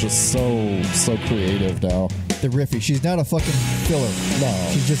fills are just so creative now. The riffy. She's not a fucking filler. No.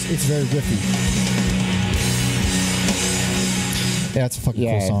 It's very riffy. Yeah, it's a fucking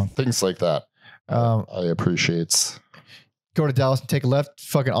cool song. Things like that. I appreciate. Go to Dallas and take a left.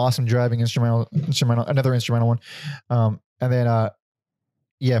 Fucking awesome driving instrumental, another instrumental one. And then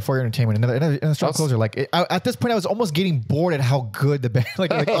For Your Entertainment, another strong closer. Like at this point, I was almost getting bored at how good the band.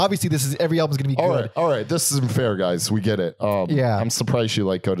 Like obviously, every album's gonna be good. All right. This isn't fair, guys. We get it. I'm surprised you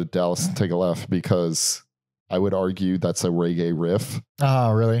Go to Dallas and take a left, because I would argue that's a reggae riff.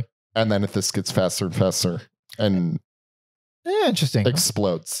 Oh, really? And then if this gets faster and faster and interesting,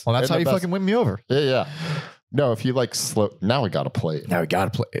 explodes. Well, that's how you fucking win me over. Yeah. No, if you slow. Now I gotta play it. Now I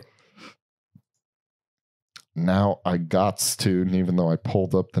got to, even though I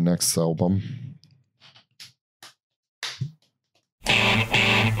pulled up the next album.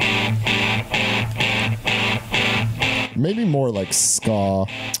 Maybe more like ska.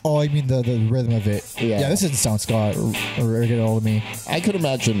 Oh, I mean the rhythm of it. Yeah, this doesn't sound ska or reggae at all to me. I could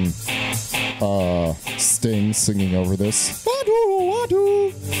imagine Sting singing over this. Sorry,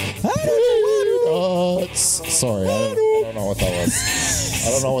 I don't know what that was. I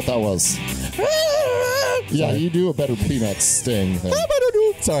don't know what that was. Yeah, you do a better Peanuts Sting thing.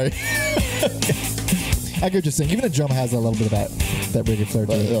 Sorry. I could just sing. Even the drum has a little bit of that reggae flair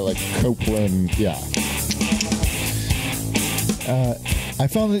to it. Like Copeland, yeah. I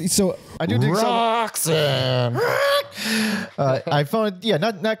found that, so I do think Roxanne. I found it,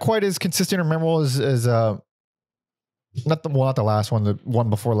 not quite as consistent or memorable as not the last one, the one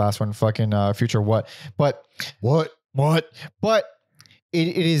before last one, fucking Future What, but it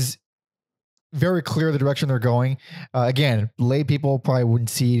is very clear the direction they're going. Again, lay people probably wouldn't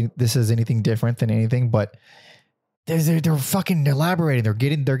see this as anything different than anything, but they're fucking elaborating. They're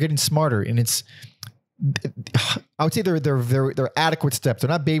getting smarter, and it's. I would say they're adequate steps. They're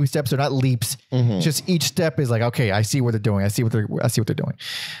not baby steps. They're not leaps. Mm-hmm. Just each step is like, okay, I see what they're doing. I see what they're doing.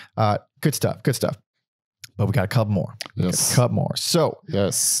 Good stuff. But we got a couple more. Yes. A couple more. So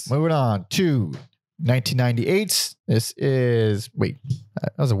Yes. moving on to 1998's. This is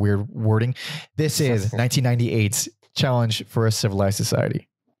that was a weird wording. This is 1998's Challenge for a Civilized Society.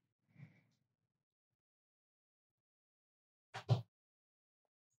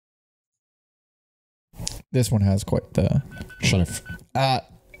 this one has quite the. I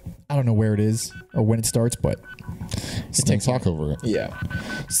don't know where it is or when it starts, but So then talk over it. yeah.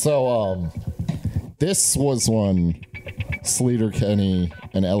 So, this was when Sleater Kenny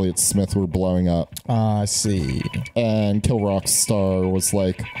and Elliott Smith were blowing up, I see. and Kill Rock Star was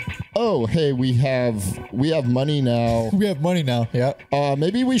like, "Oh, hey, we have money now. We have money now. Yeah.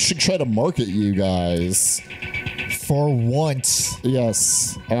 Maybe we should try to market you guys." For once.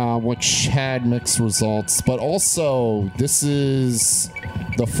 Yes, which had mixed results, but also this is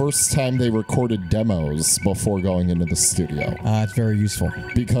the first time they recorded demos before going into the studio, It's very useful.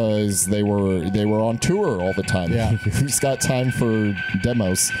 because they were on tour all the time. Yeah. Who's got time for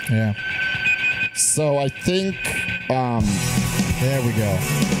demos? Yeah. So I think There we go.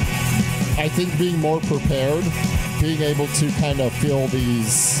 I think being more prepared, being able to kind of feel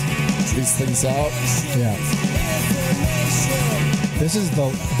these things out. Yeah. This is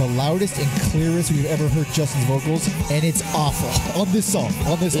the loudest and clearest we've ever heard Justin's vocals, and it's awful on this song.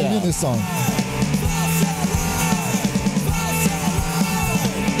 Only on this song.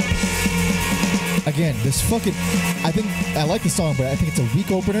 Again, this fucking. I like the song, but I think it's a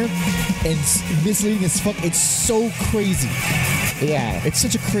weak opener and misleading as fuck. It's so crazy. Yeah. It's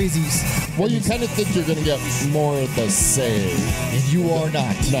such a crazy. Well, you kind of think you're going to get more of the same. And you are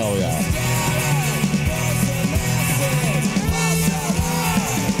not. No, yeah.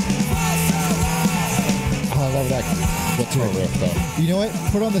 I love that guitar riff, though. You know what?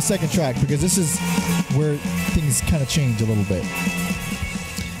 Put on the second track because this is where things kind of change a little bit.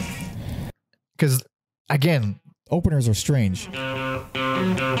 Because again, Openers are strange.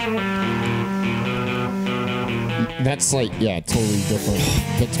 That's like, yeah, totally different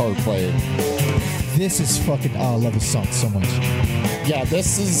guitar playing. This is fucking. Oh, I love this song so much. Yeah,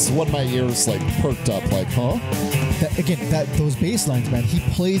 this is when my ears like perked up, like, huh? Those bass lines, man. He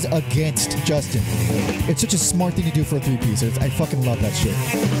plays against Justin. It's such a smart thing to do for a three-piece. I fucking love that shit.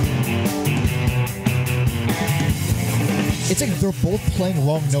 It's like they're both playing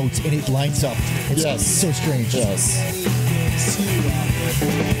wrong notes and it lines up. It's so strange. Yes.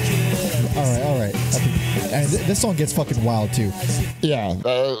 All right. And this song gets fucking wild too. Yeah,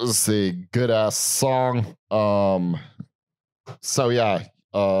 that was a good ass song. So yeah,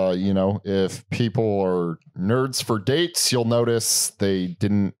 if people are nerds for dates, you'll notice they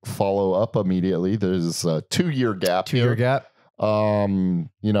didn't follow up immediately. There's a 2-year gap. 2-year gap.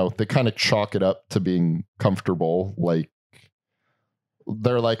 They kind of chalk it up to being comfortable. Like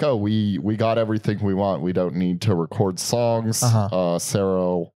they're like, oh, we got everything we want. We don't need to record songs.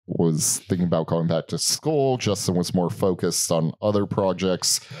 Sara was thinking about going back to school. Justin was more focused on other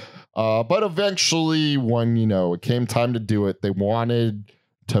projects. But eventually, when, it came time to do it, they wanted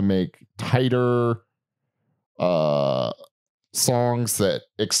to make tighter songs that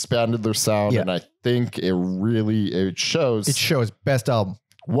expanded their sound. Yeah. And I think it shows. It shows best album.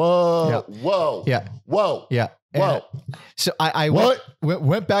 Whoa, Yeah. whoa, Yeah. whoa, Yeah. whoa. So I What?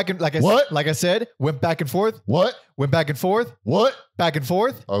 went back and like I said, went back and forth, What? went back and forth, What? back and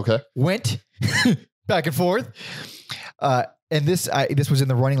forth, Okay. went back and forth. And this was in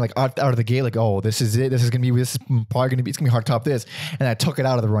the running, like out of the gate, like, oh, this is it. This is probably gonna be, it's gonna be hard to top this. And I took it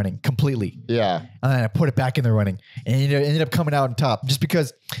out of the running completely. Yeah. And then I put it back in the running, and it ended up coming out on top just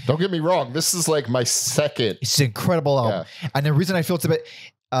because Don't get me wrong. This is like my second. it's an incredible album. And the reason I feel it's a bit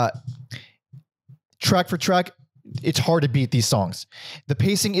track for track, it's hard to beat these songs. The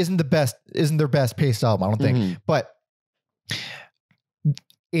pacing isn't their best paced album, I don't think, but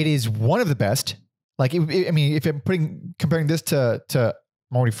it is one of the best. Like, I mean, if I'm comparing this to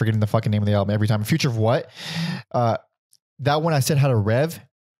I'm already forgetting the fucking name of the album every time. Future of What? That one I said had a rev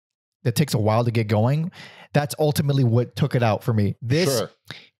that takes a while to get going. That's ultimately what took it out for me. This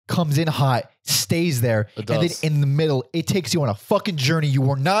comes in hot, stays there, and then in the middle, it takes you on a fucking journey you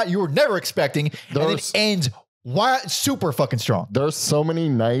were never expecting, and then ends super fucking strong. There's so many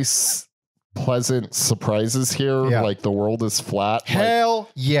nice, pleasant surprises here. Yeah. Like The World Is Flat. Hell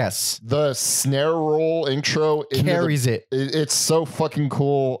yes. The snare roll intro carries it. It's so fucking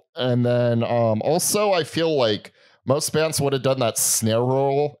cool. And then also I feel like most bands would have done that snare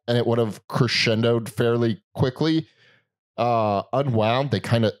roll and it would have crescendoed fairly quickly. Unwound,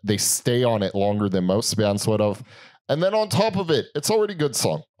 they stay on it longer than most bands would have. And then on top of it, it's already a good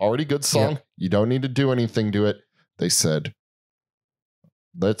song. Yeah. You don't need to do anything to it. They said,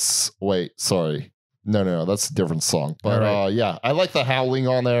 let's wait. Sorry. No, that's a different song. But yeah, I like the howling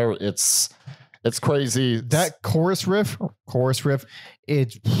on there. It's crazy. That chorus riff,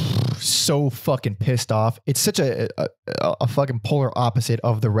 it's so fucking pissed off. It's such a fucking polar opposite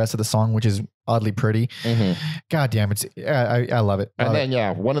of the rest of the song, which is oddly pretty. God damn, I love it. And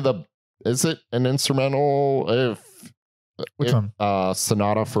then is it an instrumental? Which one?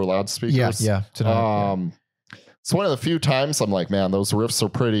 Sonata for Loudspeakers. Yeah. Sonata, it's one of the few times I'm like, man, those riffs are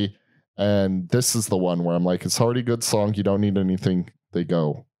pretty. And this is the one where I'm like, it's already a good song. You don't need anything. They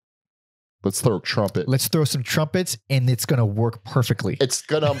go, let's throw a trumpet. Let's throw some trumpets and it's going to work perfectly. It's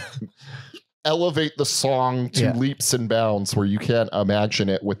going to elevate the song to leaps and bounds where you can't imagine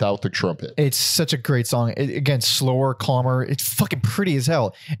it without the trumpet. It's such a great song. Again, slower, calmer. It's fucking pretty as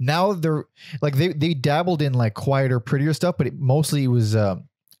hell. Now they're like, they dabbled in like quieter, prettier stuff, but it mostly was,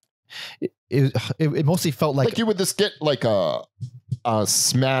 it mostly felt like you would just get like a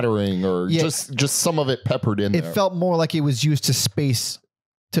smattering or just some of it peppered in there. It felt more like it was used to space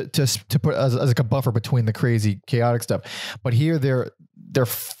to put as like a buffer between the crazy chaotic stuff. But here they're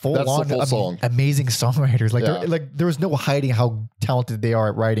full on amazing songwriters. Like there was no hiding how talented they are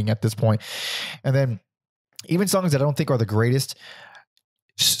at writing at this point. And then even songs that I don't think are the greatest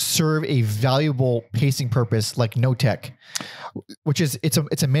serve a valuable pacing purpose, like No Tech, which is it's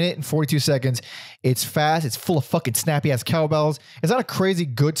a minute and 42 seconds. It's fast. It's full of fucking snappy ass cowbells. It's not a crazy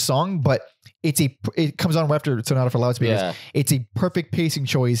good song, but it comes on after Sonata for Loudspeakers. Yeah. It's a perfect pacing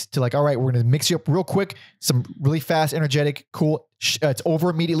choice to like, all right, we're going to mix you up real quick. Some really fast, energetic, cool. It's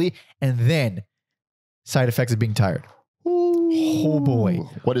over immediately. And then Side Effects of Being Tired. Oh boy.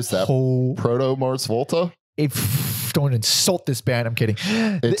 What is that? Proto Mars Volta? Don't insult this band. I'm kidding.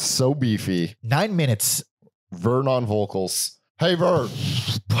 It's so beefy. 9 minutes. Vern on vocals. Hey, Vern.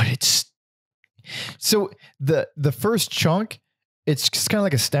 But it's so the first chunk, it's just kind of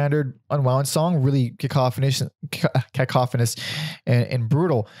like a standard Unwound song, really cacophonous and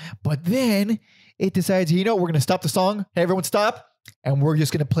brutal. But then it decides, we're going to stop the song. Hey, everyone stop. And we're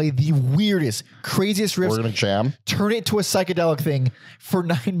just going to play the weirdest, craziest riffs. We're going to jam. Turn it into a psychedelic thing for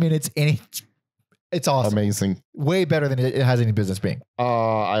 9 minutes. And it's awesome. Amazing. Way better than it has any business being.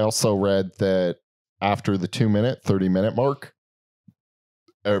 I also read that after the 30-minute mark,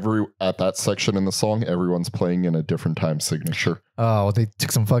 at that section in the song, everyone's playing in a different time signature. Oh, they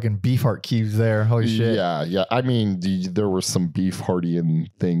took some fucking Beefheart cues there. Holy shit. Yeah. I mean, there were some Beefheartian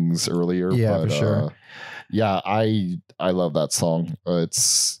things earlier. Yeah, but, for sure. Yeah, I love that song.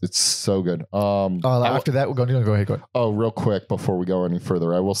 It's so good. After that, go ahead. Oh, real quick before we go any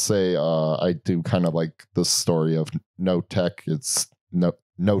further, I will say I do kind of like the story of No Tech. It's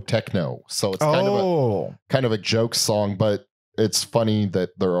no techno, so it's kind of a joke song, but it's funny that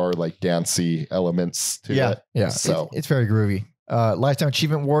there are like dancey elements to it. Yeah, so it's very groovy. Lifetime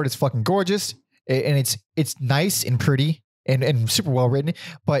Achievement Award is fucking gorgeous, and it's nice and pretty and super well written,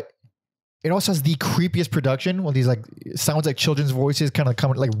 but it also has the creepiest production. Well, these like sounds like children's voices, kind of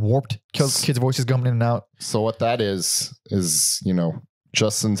coming like warped kids' voices coming in and out. So what that is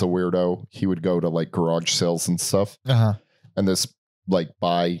Justin's a weirdo. He would go to like garage sales and stuff, and this like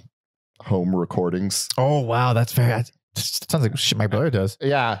buy home recordings. Oh wow, that's very. Sounds like shit my brother does.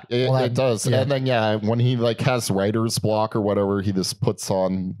 Yeah, it does. Yeah. And then when he like has writer's block or whatever, he just puts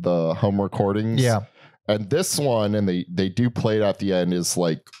on the home recordings. Yeah. And this one, and they do play it at the end, is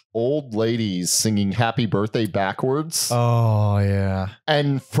like old ladies singing Happy Birthday backwards. Oh yeah.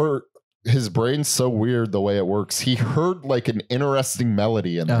 And for his brain's so weird the way it works, he heard like an interesting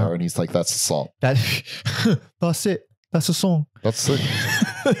melody in there, and he's like, that's a song. That's it. That's a song. That's it.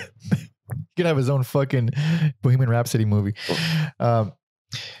 He could have his own fucking Bohemian Rhapsody movie.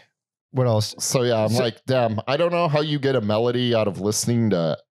 what else? So yeah, I'm like, damn, I don't know how you get a melody out of listening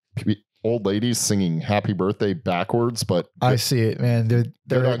to old ladies singing "Happy Birthday" backwards, but I see it, man. They're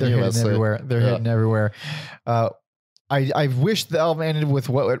hitting everywhere. They're hitting everywhere. I wish the album ended with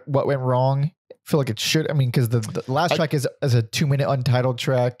what went wrong. I feel like it should. I mean, because the last track is a 2-minute untitled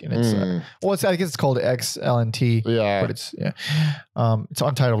track, and it's I guess it's called XLNT. Yeah, but it's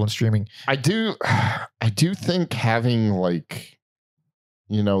untitled and streaming. I do think having like,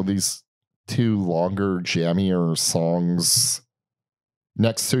 you know, these two longer, jammier songs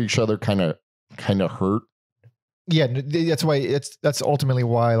next to each other kind of hurt. Yeah, that's ultimately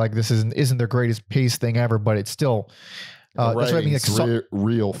why like this isn't their greatest pace thing ever, but it's still that's what I mean. Like,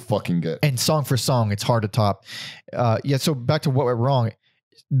 real fucking good. And song for song, it's hard to top. So back to what went wrong.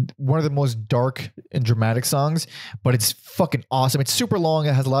 One of the most dark and dramatic songs, but it's fucking awesome. It's super long.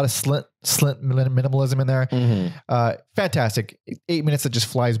 It has a lot of slint minimalism in there. Fantastic. 8 minutes that just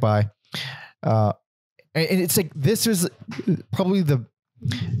flies by. And it's like this is probably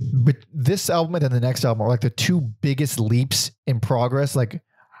but this album and then the next album are like the two biggest leaps in progress. Like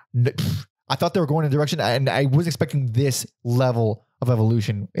I thought they were going in a direction, and I wasn't expecting this level of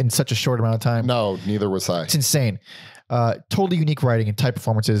evolution in such a short amount of time. No, neither was I. It's insane. Totally unique writing and tight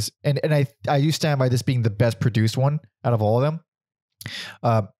performances. And I do stand by this being the best produced one out of all of them.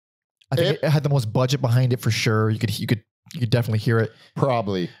 I think it had the most budget behind it for sure. You could definitely hear it.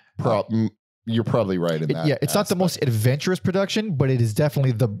 Probably. You're probably right in that. Yeah, it's not the most adventurous production, but it is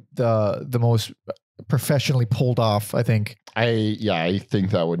definitely the most professionally pulled off, I think. I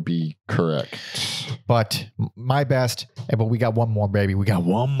think that would be correct. But my best, but we got one more, baby. We got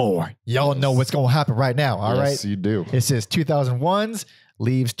one more. Y'all know what's going to happen right now, all right? Yes, you do. This is 2001's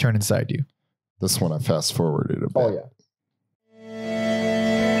Leaves Turn Inside You. This one I fast forwarded a bit. Oh, yeah.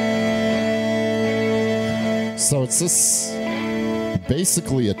 So it's this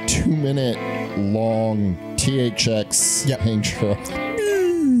basically a 2-minute long THX intro.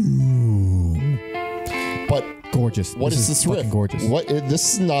 But gorgeous. What is this riff? Gorgeous.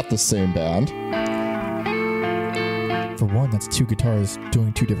 This is not the same band. For one, that's two guitars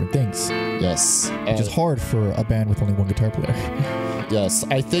doing two different things. Yes. Which is hard for a band with only one guitar player. Yes.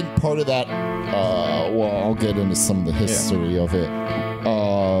 I think part of that, I'll get into some of the history of it.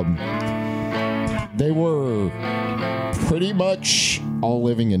 They were pretty much all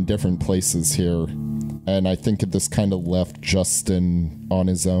living in different places here. And I think this kind of left Justin on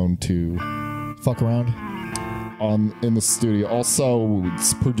his own to fuck around. In the studio. Also,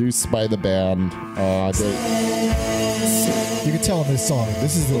 it's produced by the band. You can tell in this song.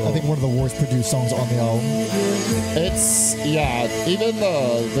 This is, I think, one of the worst produced songs on the album. It's even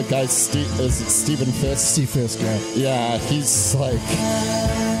the guy is it Stephen Fisk? Steve Fisk, yeah. Yeah, he's like,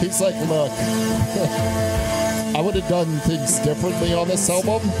 look, I would have done things differently on this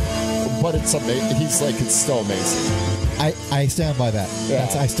album, but it's amazing. He's like, it's still amazing. I stand by that. Yeah.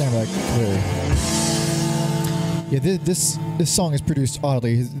 I stand by that clearly. Yeah, this song is produced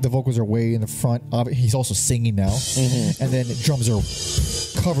oddly. The vocals are way in the front. He's also singing now, and then drums are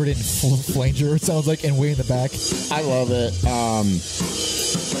covered in flanger. It sounds like, and way in the back. I love it.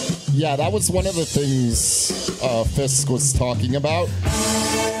 Yeah, that was one of the things Fisk was talking about.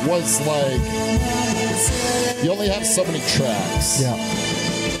 Was like, you only have so many tracks. Yeah.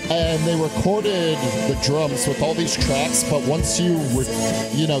 And they recorded the drums with all these tracks, but once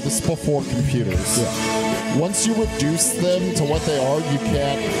this is before computers. Yeah. Once you reduce them to what they are, you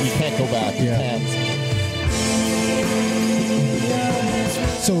can't go back. You can't.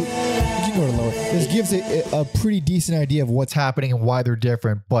 So you can go to lower. This gives a pretty decent idea of what's happening and why they're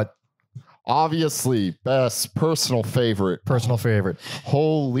different, but obviously, best personal favorite.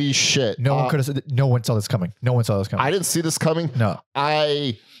 Holy shit! No one saw this coming. I didn't see this coming. No.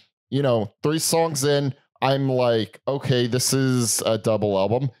 3 songs in, I'm like, okay, this is a double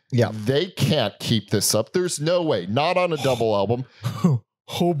album. Yeah. They can't keep this up. There's no way. Not on a double album.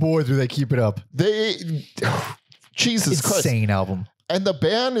 Oh boy, do they keep it up. Jesus Christ. Insane album. And the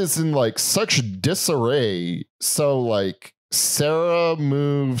band is in like such disarray. So like Sara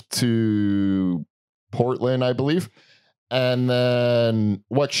moved to Portland, I believe. And then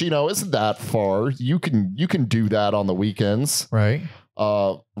isn't that far. You can do that on the weekends. Right.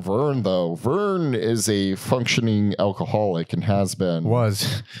 Vern is a functioning alcoholic and has been.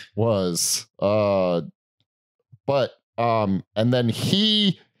 Was. And then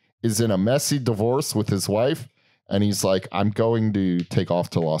he is in a messy divorce with his wife, and he's like, I'm going to take off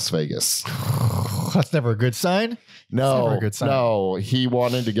to Las Vegas. That's never a good sign. No, a good sign. no, he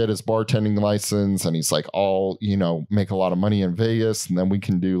wanted to get his bartending license, and he's like, I'll, make a lot of money in Vegas, and then we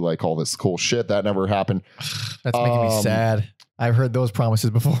can do like all this cool shit. That never happened. That's making me sad. I've heard those promises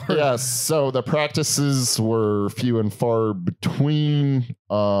before. Yes. So the practices were few and far between.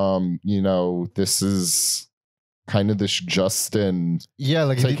 This is kind of this Justin. Yeah,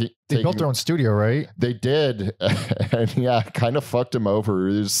 like they built their own studio, right? They did. And yeah, kind of fucked him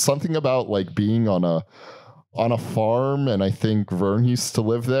over. There's something about like being on a farm, and I think Vern used to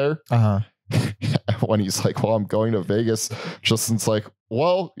live there. When he's like, well, I'm going to Vegas, Justin's like,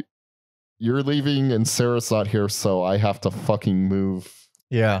 well, you're leaving and Sarah's not here, so I have to fucking move.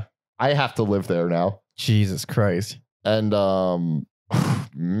 Yeah. I have to live there now. Jesus Christ. And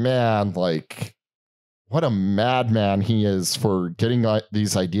man, like, what a madman he is for getting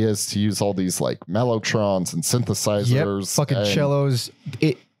these ideas to use all these like mellotrons and synthesizers. Yep, fucking cellos.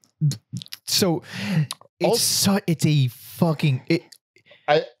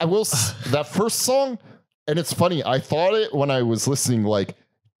 I will that first song, and it's funny, I thought it when I was listening, like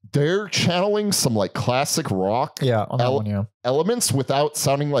they're channeling some like classic rock on that one, elements without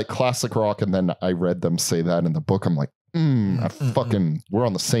sounding like classic rock, and then I read them say that in the book. I'm like, we're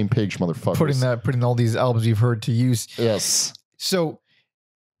on the same page, motherfuckers. Putting all these albums you've heard to use. Yes. So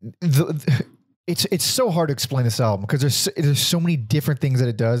it's so hard to explain this album because there's so many different things that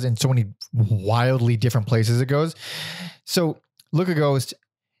it does and so many wildly different places it goes. So Look a Ghost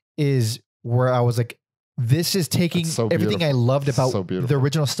is where I was like, this is taking everything I loved about the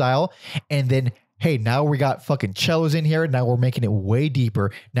original style, and then hey, now we got fucking cellos in here. Now we're making it way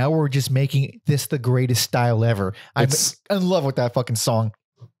deeper. Now we're just making this the greatest style ever. I'm in love with that fucking song.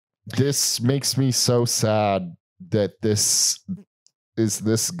 This makes me so sad that this is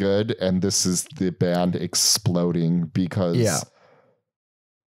this good and this is the band exploding, because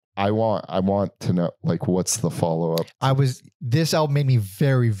I want to know, like, what's the follow up? This album made me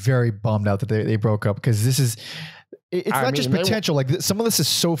very, very bummed out that they broke up, because it's not just potential. Like some of this is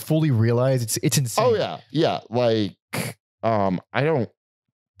so fully realized. It's insane. Oh yeah. Yeah. Like,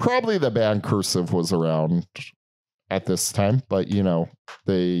 probably the band Cursive was around at this time, but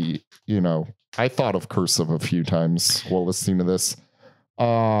I thought of Cursive a few times while listening to this.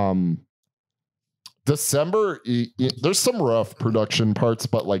 December, there's some rough production parts,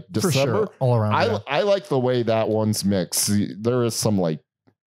 but like December, for sure, all around. I like the way that one's mixed. There is some like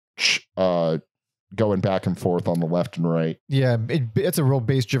going back and forth on the left and right. Yeah, it's a real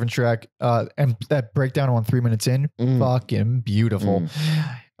bass driven track, and that breakdown on 3 minutes in, fucking beautiful.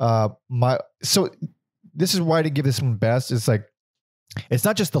 So this is why I did give this one best. It's like, it's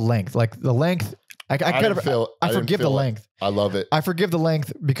not just the length. Like the length, I forgive the length. I love it. I forgive the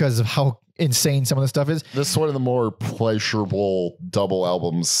length because of how insane some of the stuff is. This is one of the more pleasurable double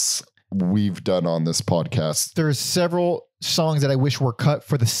albums we've done on this podcast. There's several songs that I wish were cut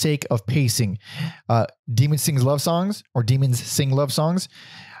for the sake of pacing. Demons Sing Love Songs,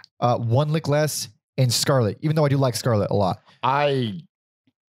 One Lick Less, and Scarlet. Even though I do like Scarlet a lot. I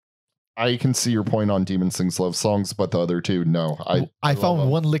can see your point on Demon Sings Love Songs, but the other two, no. I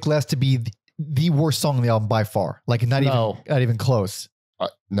found One Lick Less to be the worst song on the album by far. Like not even close.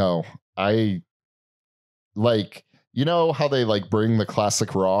 No, I like, how they like bring the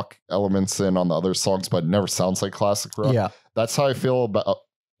classic rock elements in on the other songs, but it never sounds like classic rock. Yeah. That's how I feel about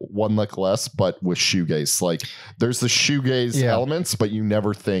One Lick Less, but with shoegaze. Like there's the shoegaze elements, but you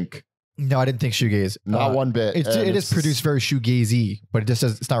never think. No, I didn't think shoegaze. Not one bit. It is produced very shoegazy, but it just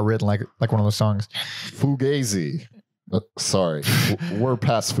says it's not written like one of those songs. Fugazi. Sorry, we're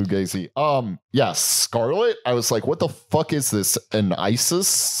past Fugazi. Yeah, Scarlet. I was like, what the fuck is this? An ISIS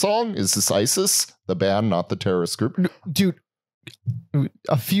song? Is this ISIS? The band, not the terrorist group? Dude,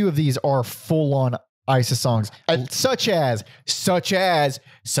 a few of these are full on ISIS songs, such as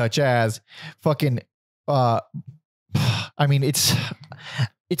fucking. I mean, it's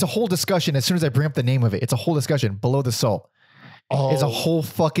a whole discussion. As soon as I bring up the name of it, it's a whole discussion. Below the Salt. It's a whole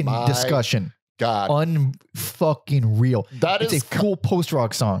fucking discussion. God, unfucking real. It's a cool post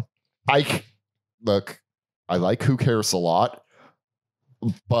rock song. I like Who Cares a lot,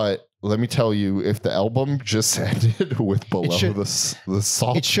 but let me tell you, if the album just ended with Below the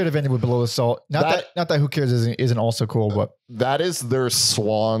Salt, it should have ended with Below the Salt. Not that Who Cares isn't also cool, but that is their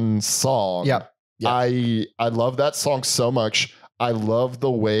swan song. Yeah. I love that song so much. I love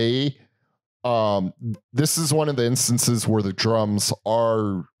the way. This is one of the instances where the drums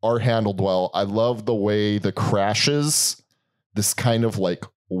are handled well. I love the way the crashes, this kind of like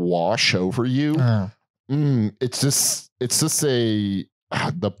wash over you. It's just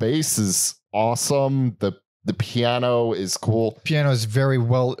the bass is awesome. The piano is cool. Piano is very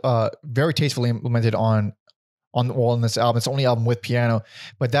well, very tastefully implemented on this album. It's the only album with piano,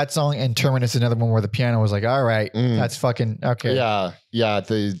 but that song and Terminus is another one where the piano was like, all right, that's fucking okay. Yeah.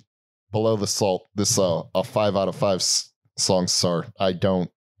 The Below the Salt, this a 5 out of 5 song star. I don't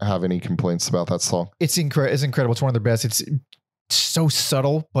have any complaints about that song. It's incredible. It's one of their best. It's so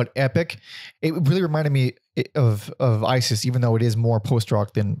subtle but epic. It really reminded me of ISIS, even though it is more post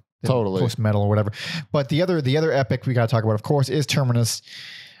rock than totally post metal or whatever. But the other epic we got to talk about, of course, is Terminus.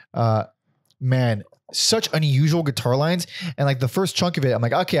 Man, such unusual guitar lines, and like the first chunk of it, I'm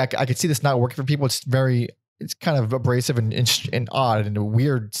like, okay, I could see this not working for people. It's kind of abrasive and odd and a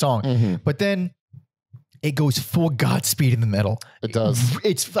weird song, but then it goes full Godspeed in the middle. It does.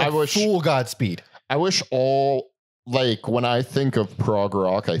 It's like full Godspeed. I wish like when I think of prog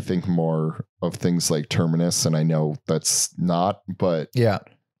rock, I think more of things like Terminus, and I know that's not, but yeah.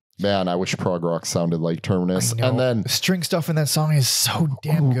 Man, I wish prog rock sounded like Terminus. And then the string stuff in that song is so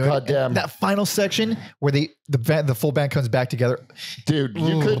damn good. Goddamn. That final section where the full band comes back together. Dude,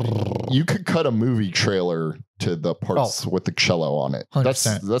 you could cut a movie trailer to the parts with the cello on it.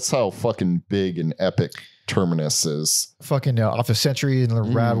 100%. That's how fucking big and epic Terminus is. Fucking Off the Century and the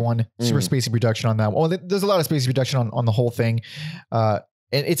rad one. Super spacey production on that. Well, there's a lot of spacey production on the whole thing. And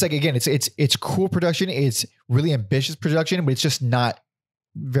it's like, again, it's cool production. It's really ambitious production, but it's just not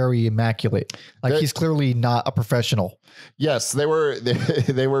very immaculate. Like he's clearly not a professional. Yes, they were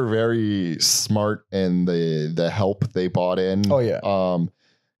very smart in the help they bought in. Oh yeah.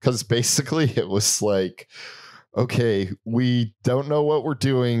 Because basically it was like, okay, we don't know what we're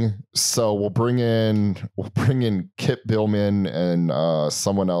doing, so we'll bring in Kit Billman and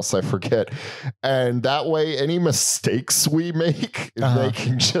someone else I forget, and that way any mistakes we make, they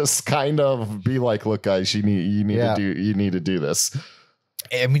can just kind of be like, look, guys, you need to do this.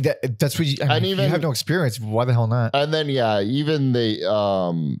 I mean, that's what you have no experience. Why the hell not? And then, even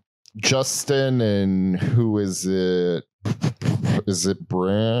Justin and who is it? Is it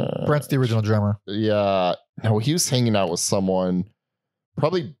Brent? Brent's the original drummer. Yeah. No, he was hanging out with someone,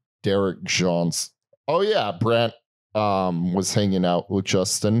 probably Derek Johnson. Oh yeah. Brent, was hanging out with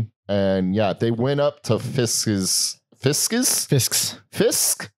Justin, and they went up to Fisk's.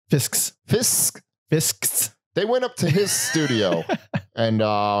 They went up to his studio, and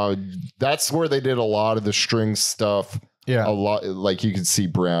that's where they did a lot of the string stuff. Yeah, a lot. Like you can see,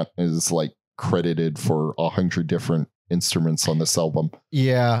 Brant is like credited for 100 different instruments on this album.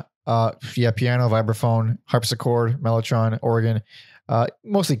 Yeah, piano, vibraphone, harpsichord, mellotron, organ,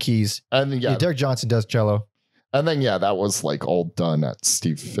 mostly keys. And Derek Johnson does cello. And then that was like all done at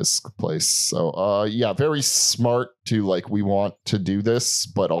Steve Fisk's place. So very smart to like, we want to do this,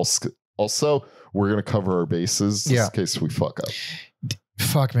 but also we're going to cover our bases in case we fuck up.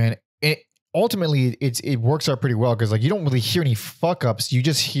 Fuck, man. Ultimately, it works out pretty well because like you don't really hear any fuck ups. You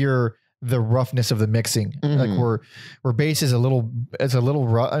just hear the roughness of the mixing. Like where bass is a little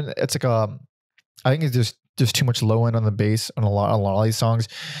rough. It's like I think it's just too much low end on the bass on a lot of these songs,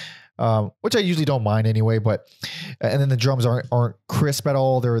 which I usually don't mind anyway. But and then the drums aren't crisp at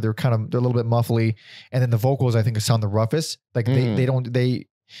all. They're a little bit muffly, and then the vocals I think sound the roughest. Like I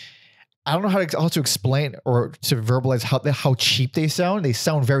don't know how to explain or to verbalize how cheap they sound. They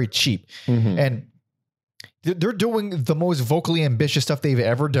sound very cheap, and they're doing the most vocally ambitious stuff they've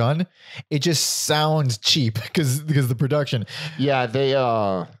ever done. It just sounds cheap because the production. Yeah, they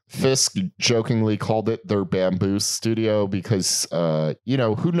Fisk jokingly called it their bamboo studio because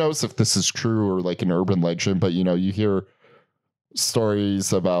who knows if this is true or like an urban legend, but you hear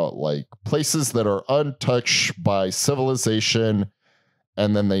stories about like places that are untouched by civilization.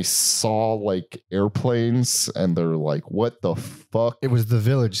 And then they saw like airplanes and they're like, what the fuck? It was The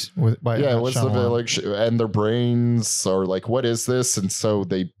Village. It was The Village. And their brains are like, what is this? And so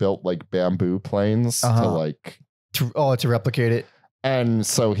they built like bamboo planes to replicate it. And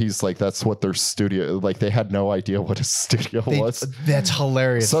so he's like, that's what their studio, like they had no idea what a studio was. That's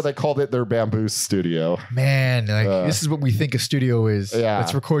hilarious. So they called it their bamboo studio. Man, this is what we think a studio is. Yeah.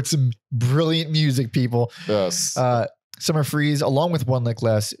 Let's record some brilliant music, people. Yes. Summer Freeze, along with One Lick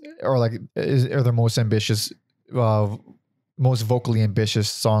Less, are their most ambitious, most vocally ambitious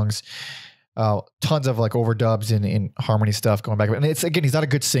songs. Tons of like overdubs and harmony stuff going back. And it's again, he's not a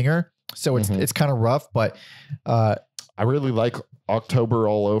good singer, so it's kind of rough. But I really like October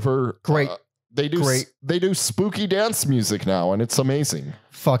All Over. Great. They do spooky dance music now, and it's amazing.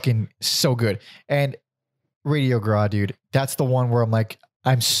 Fucking so good. And Radio Gras, dude, that's the one where I'm like,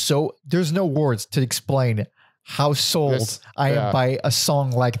 there's no words to explain how sold I am by a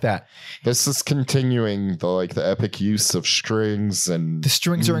song like that. This is continuing the epic use of strings, and the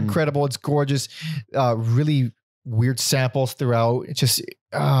strings are incredible. It's gorgeous. Really weird samples throughout. It's just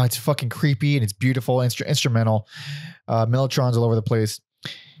it's fucking creepy and it's beautiful. Instrumental. Mellotrons all over the place.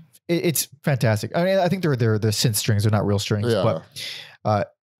 It's fantastic. I mean, I think they're synth strings. They're not real strings, but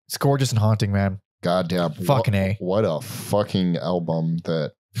it's gorgeous and haunting, man. Goddamn. Fucking A. What a fucking album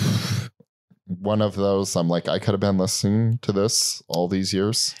that one of those I'm like, I could have been listening to this all these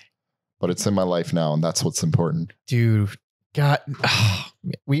years, but it's in my life now, and that's what's important. Dude, God,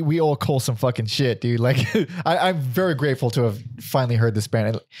 we all call some fucking shit, dude. Like, I'm very grateful to have finally heard this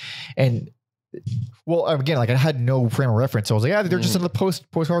band. And well, again, like I had no frame of reference. So I was like, yeah, they're just in the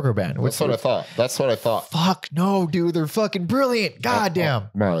post-hardcore band. That's what I thought. Fuck no, dude. They're fucking brilliant.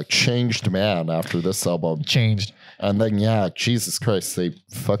 Goddamn. Man, a changed man after this album. Changed. And then, yeah, Jesus Christ, they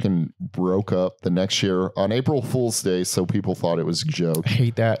fucking broke up the next year on April Fool's Day. So people thought it was a joke.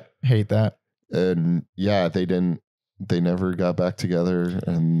 Hate that. And yeah, they never got back together,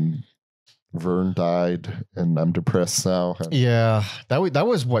 and Vern died, and I'm depressed now. Yeah, that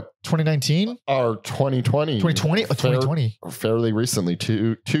was what, 2019 or 2020? 2020. Fairly recently,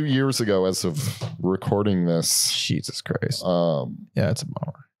 two years ago, as of recording this. Jesus Christ. Yeah, it's a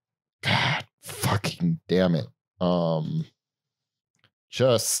bummer. God, fucking damn it.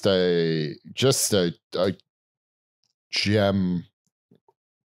 Just a gem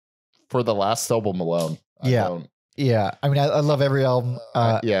for the last album alone. Yeah, I mean, I love every album.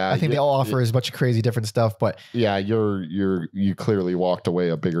 I think they all offer as much crazy different stuff, but yeah, you clearly walked away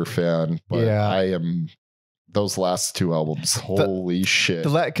a bigger fan. But yeah, I am those last two albums. Holy shit!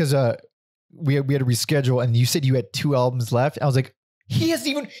 Because we had to reschedule, and you said you had 2 albums left. I was like, he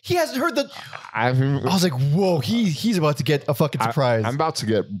hasn't heard the. I was like, whoa, he's about to get a fucking surprise. I'm about to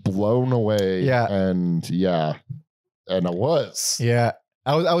get blown away. Yeah, and I was. Yeah,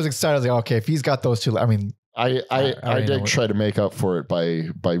 I was excited. I was like, okay, if he's got those 2, I mean. I did try to make up for it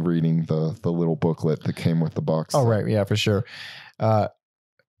by reading the little booklet that came with the box. Oh, right. Yeah, for sure.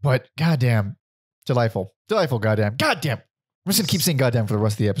 But goddamn, delightful. Goddamn. I'm just going to keep saying goddamn for the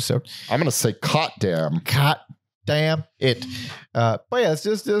rest of the episode. I'm going to say cotdamn. Damn it. But yeah,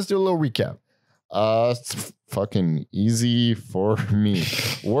 let's do a little recap. It's fucking easy for me.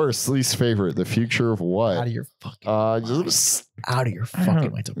 Worst, least favorite, the future of what? Out of your fucking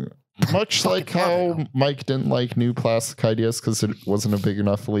way. Much like how Mike didn't like New Plastic Ideas because it wasn't a big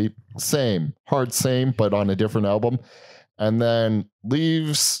enough leap. Same, but on a different album. And then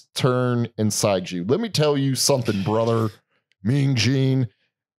Leaves Turn Inside You. Let me tell you something, brother. Mean Gene.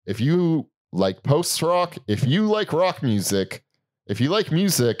 If you like post-rock, if you like rock music, if you like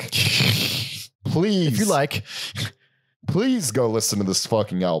music, please go listen to this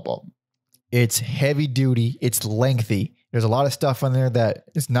fucking album. It's heavy duty. It's lengthy. There's a lot of stuff on there that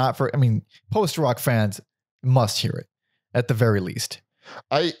is not for, I mean, post-rock fans must hear it at the very least.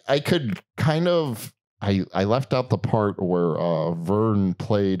 I could kind of, I left out the part where Vern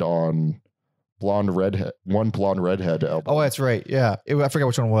played on Blonde Redhead album. Oh, that's right. Yeah. I forgot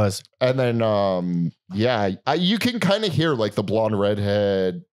which one it was. And then, you can kind of hear like the Blonde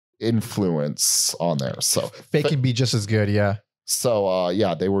Redhead influence on there. So they can be just as good. Yeah. So,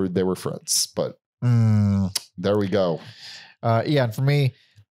 they were friends, but there we go. And for me,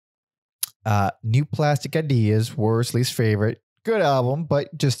 New Plastic Ideas, worst, least favorite. Good album,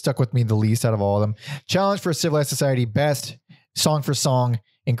 but just stuck with me the least out of all of them. Challenge for a Civilized Society, best. Song for song,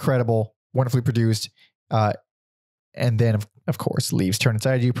 incredible, wonderfully produced. And then, of course, Leaves Turn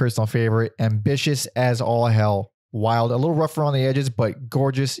Inside You, personal favorite. Ambitious as all hell. Wild, a little rough around the edges, but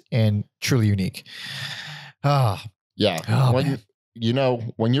gorgeous and truly unique. Yeah. When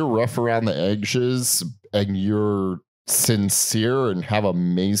you're rough around the edges and you're sincere and have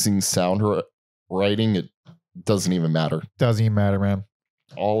amazing sound writing, it doesn't even matter. Doesn't even matter, man.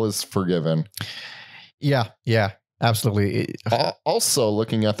 All is forgiven. Yeah, absolutely. Also,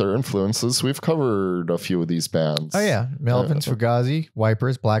 looking at their influences, we've covered a few of these bands. Oh, yeah. Melvins, Fugazi,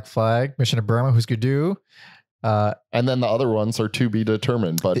 Wipers, Black Flag, Mission of Burma, Who's Good Do. And then the other ones are to be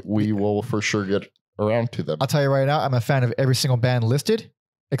determined, but we will for sure get around to them. I'll tell you right now, I'm a fan of every single band listed,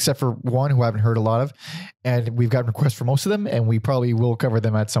 except for one who I haven't heard a lot of. And we've got requests for most of them, and we probably will cover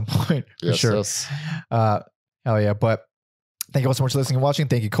them at some point. For sure. Yes. Hell yeah. But thank you all so much for listening and watching.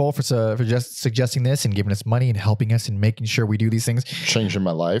 Thank you, Cole, for just suggesting this and giving us money and helping us and making sure we do these things. Changing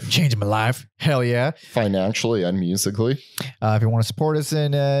my life. Hell yeah. Financially and musically. If you want to support us,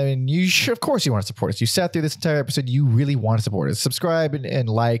 and you should, of course you want to support us. You sat through this entire episode. You really want to support us. Subscribe and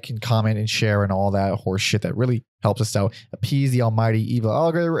like and comment and share and all that horse shit that really helps us out, appease the almighty evil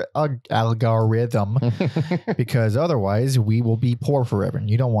algorithm, because otherwise we will be poor forever. And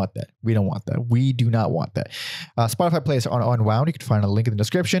you don't want that. We don't want that. We do not want that. Spotify plays on Unwound. You can find a link in the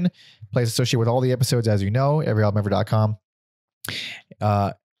description. Plays associated with all the episodes, as you know, everyalbumever.com.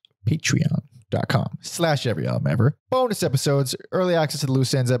 Patreon.com/everyalbumever. Bonus episodes, early access to the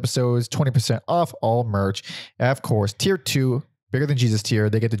Loose Ends episodes, 20% off all merch. And of course, tier 2, bigger than Jesus tier.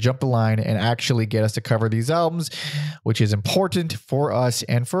 They get to jump the line and actually get us to cover these albums, which is important for us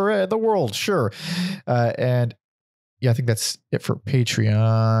and for the world. Sure. And yeah, I think that's it for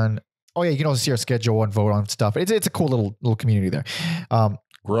Patreon. Oh yeah, you can also see our schedule and vote on stuff. It's a cool little community there.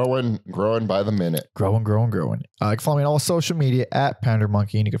 Growing by the minute. Growing. You can follow me on all social media at Pounder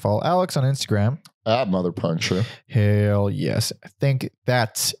Monkey, and you can follow Alex on Instagram at Mother Puncher. Hell yes. I think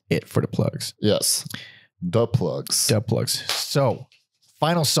that's it for the plugs. Yes. The plugs. So,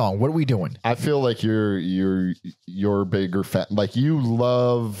 final song. What are we doing? I feel like you're a bigger fan. Like you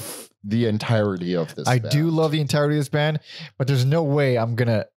love the entirety of this. I band. do love the entirety of this band, but there's no way I'm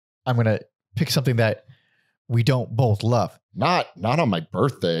gonna pick something that we don't both love. Not on my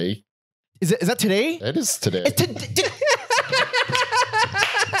birthday. Is that today? It is today.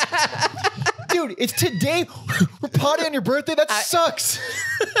 Dude, it's today. We're partying on your birthday. That sucks.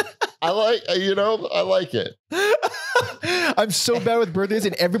 I like it. I'm so bad with birthdays,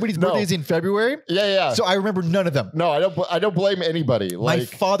 and everybody's birthday is in February. Yeah. So I remember none of them. No, I don't blame anybody. My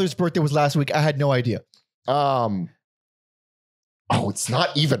father's birthday was last week. I had no idea. Oh, it's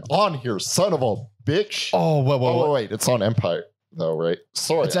not even on here, son of a bitch. Oh, whoa. Wait, it's on Empire though, right?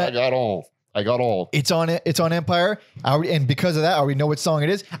 Sorry, I got all. It's on Empire. And because of that, I already know what song it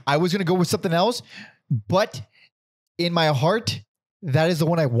is. I was gonna go with something else, but in my heart, that is the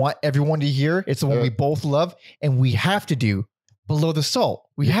one I want everyone to hear. It's the one we both love, and we have to do Below the Salt.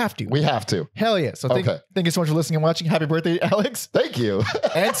 We have to. Hell yeah. So thank you so much for listening and watching. Happy birthday, Alex. Thank you.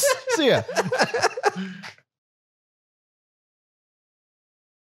 And see ya.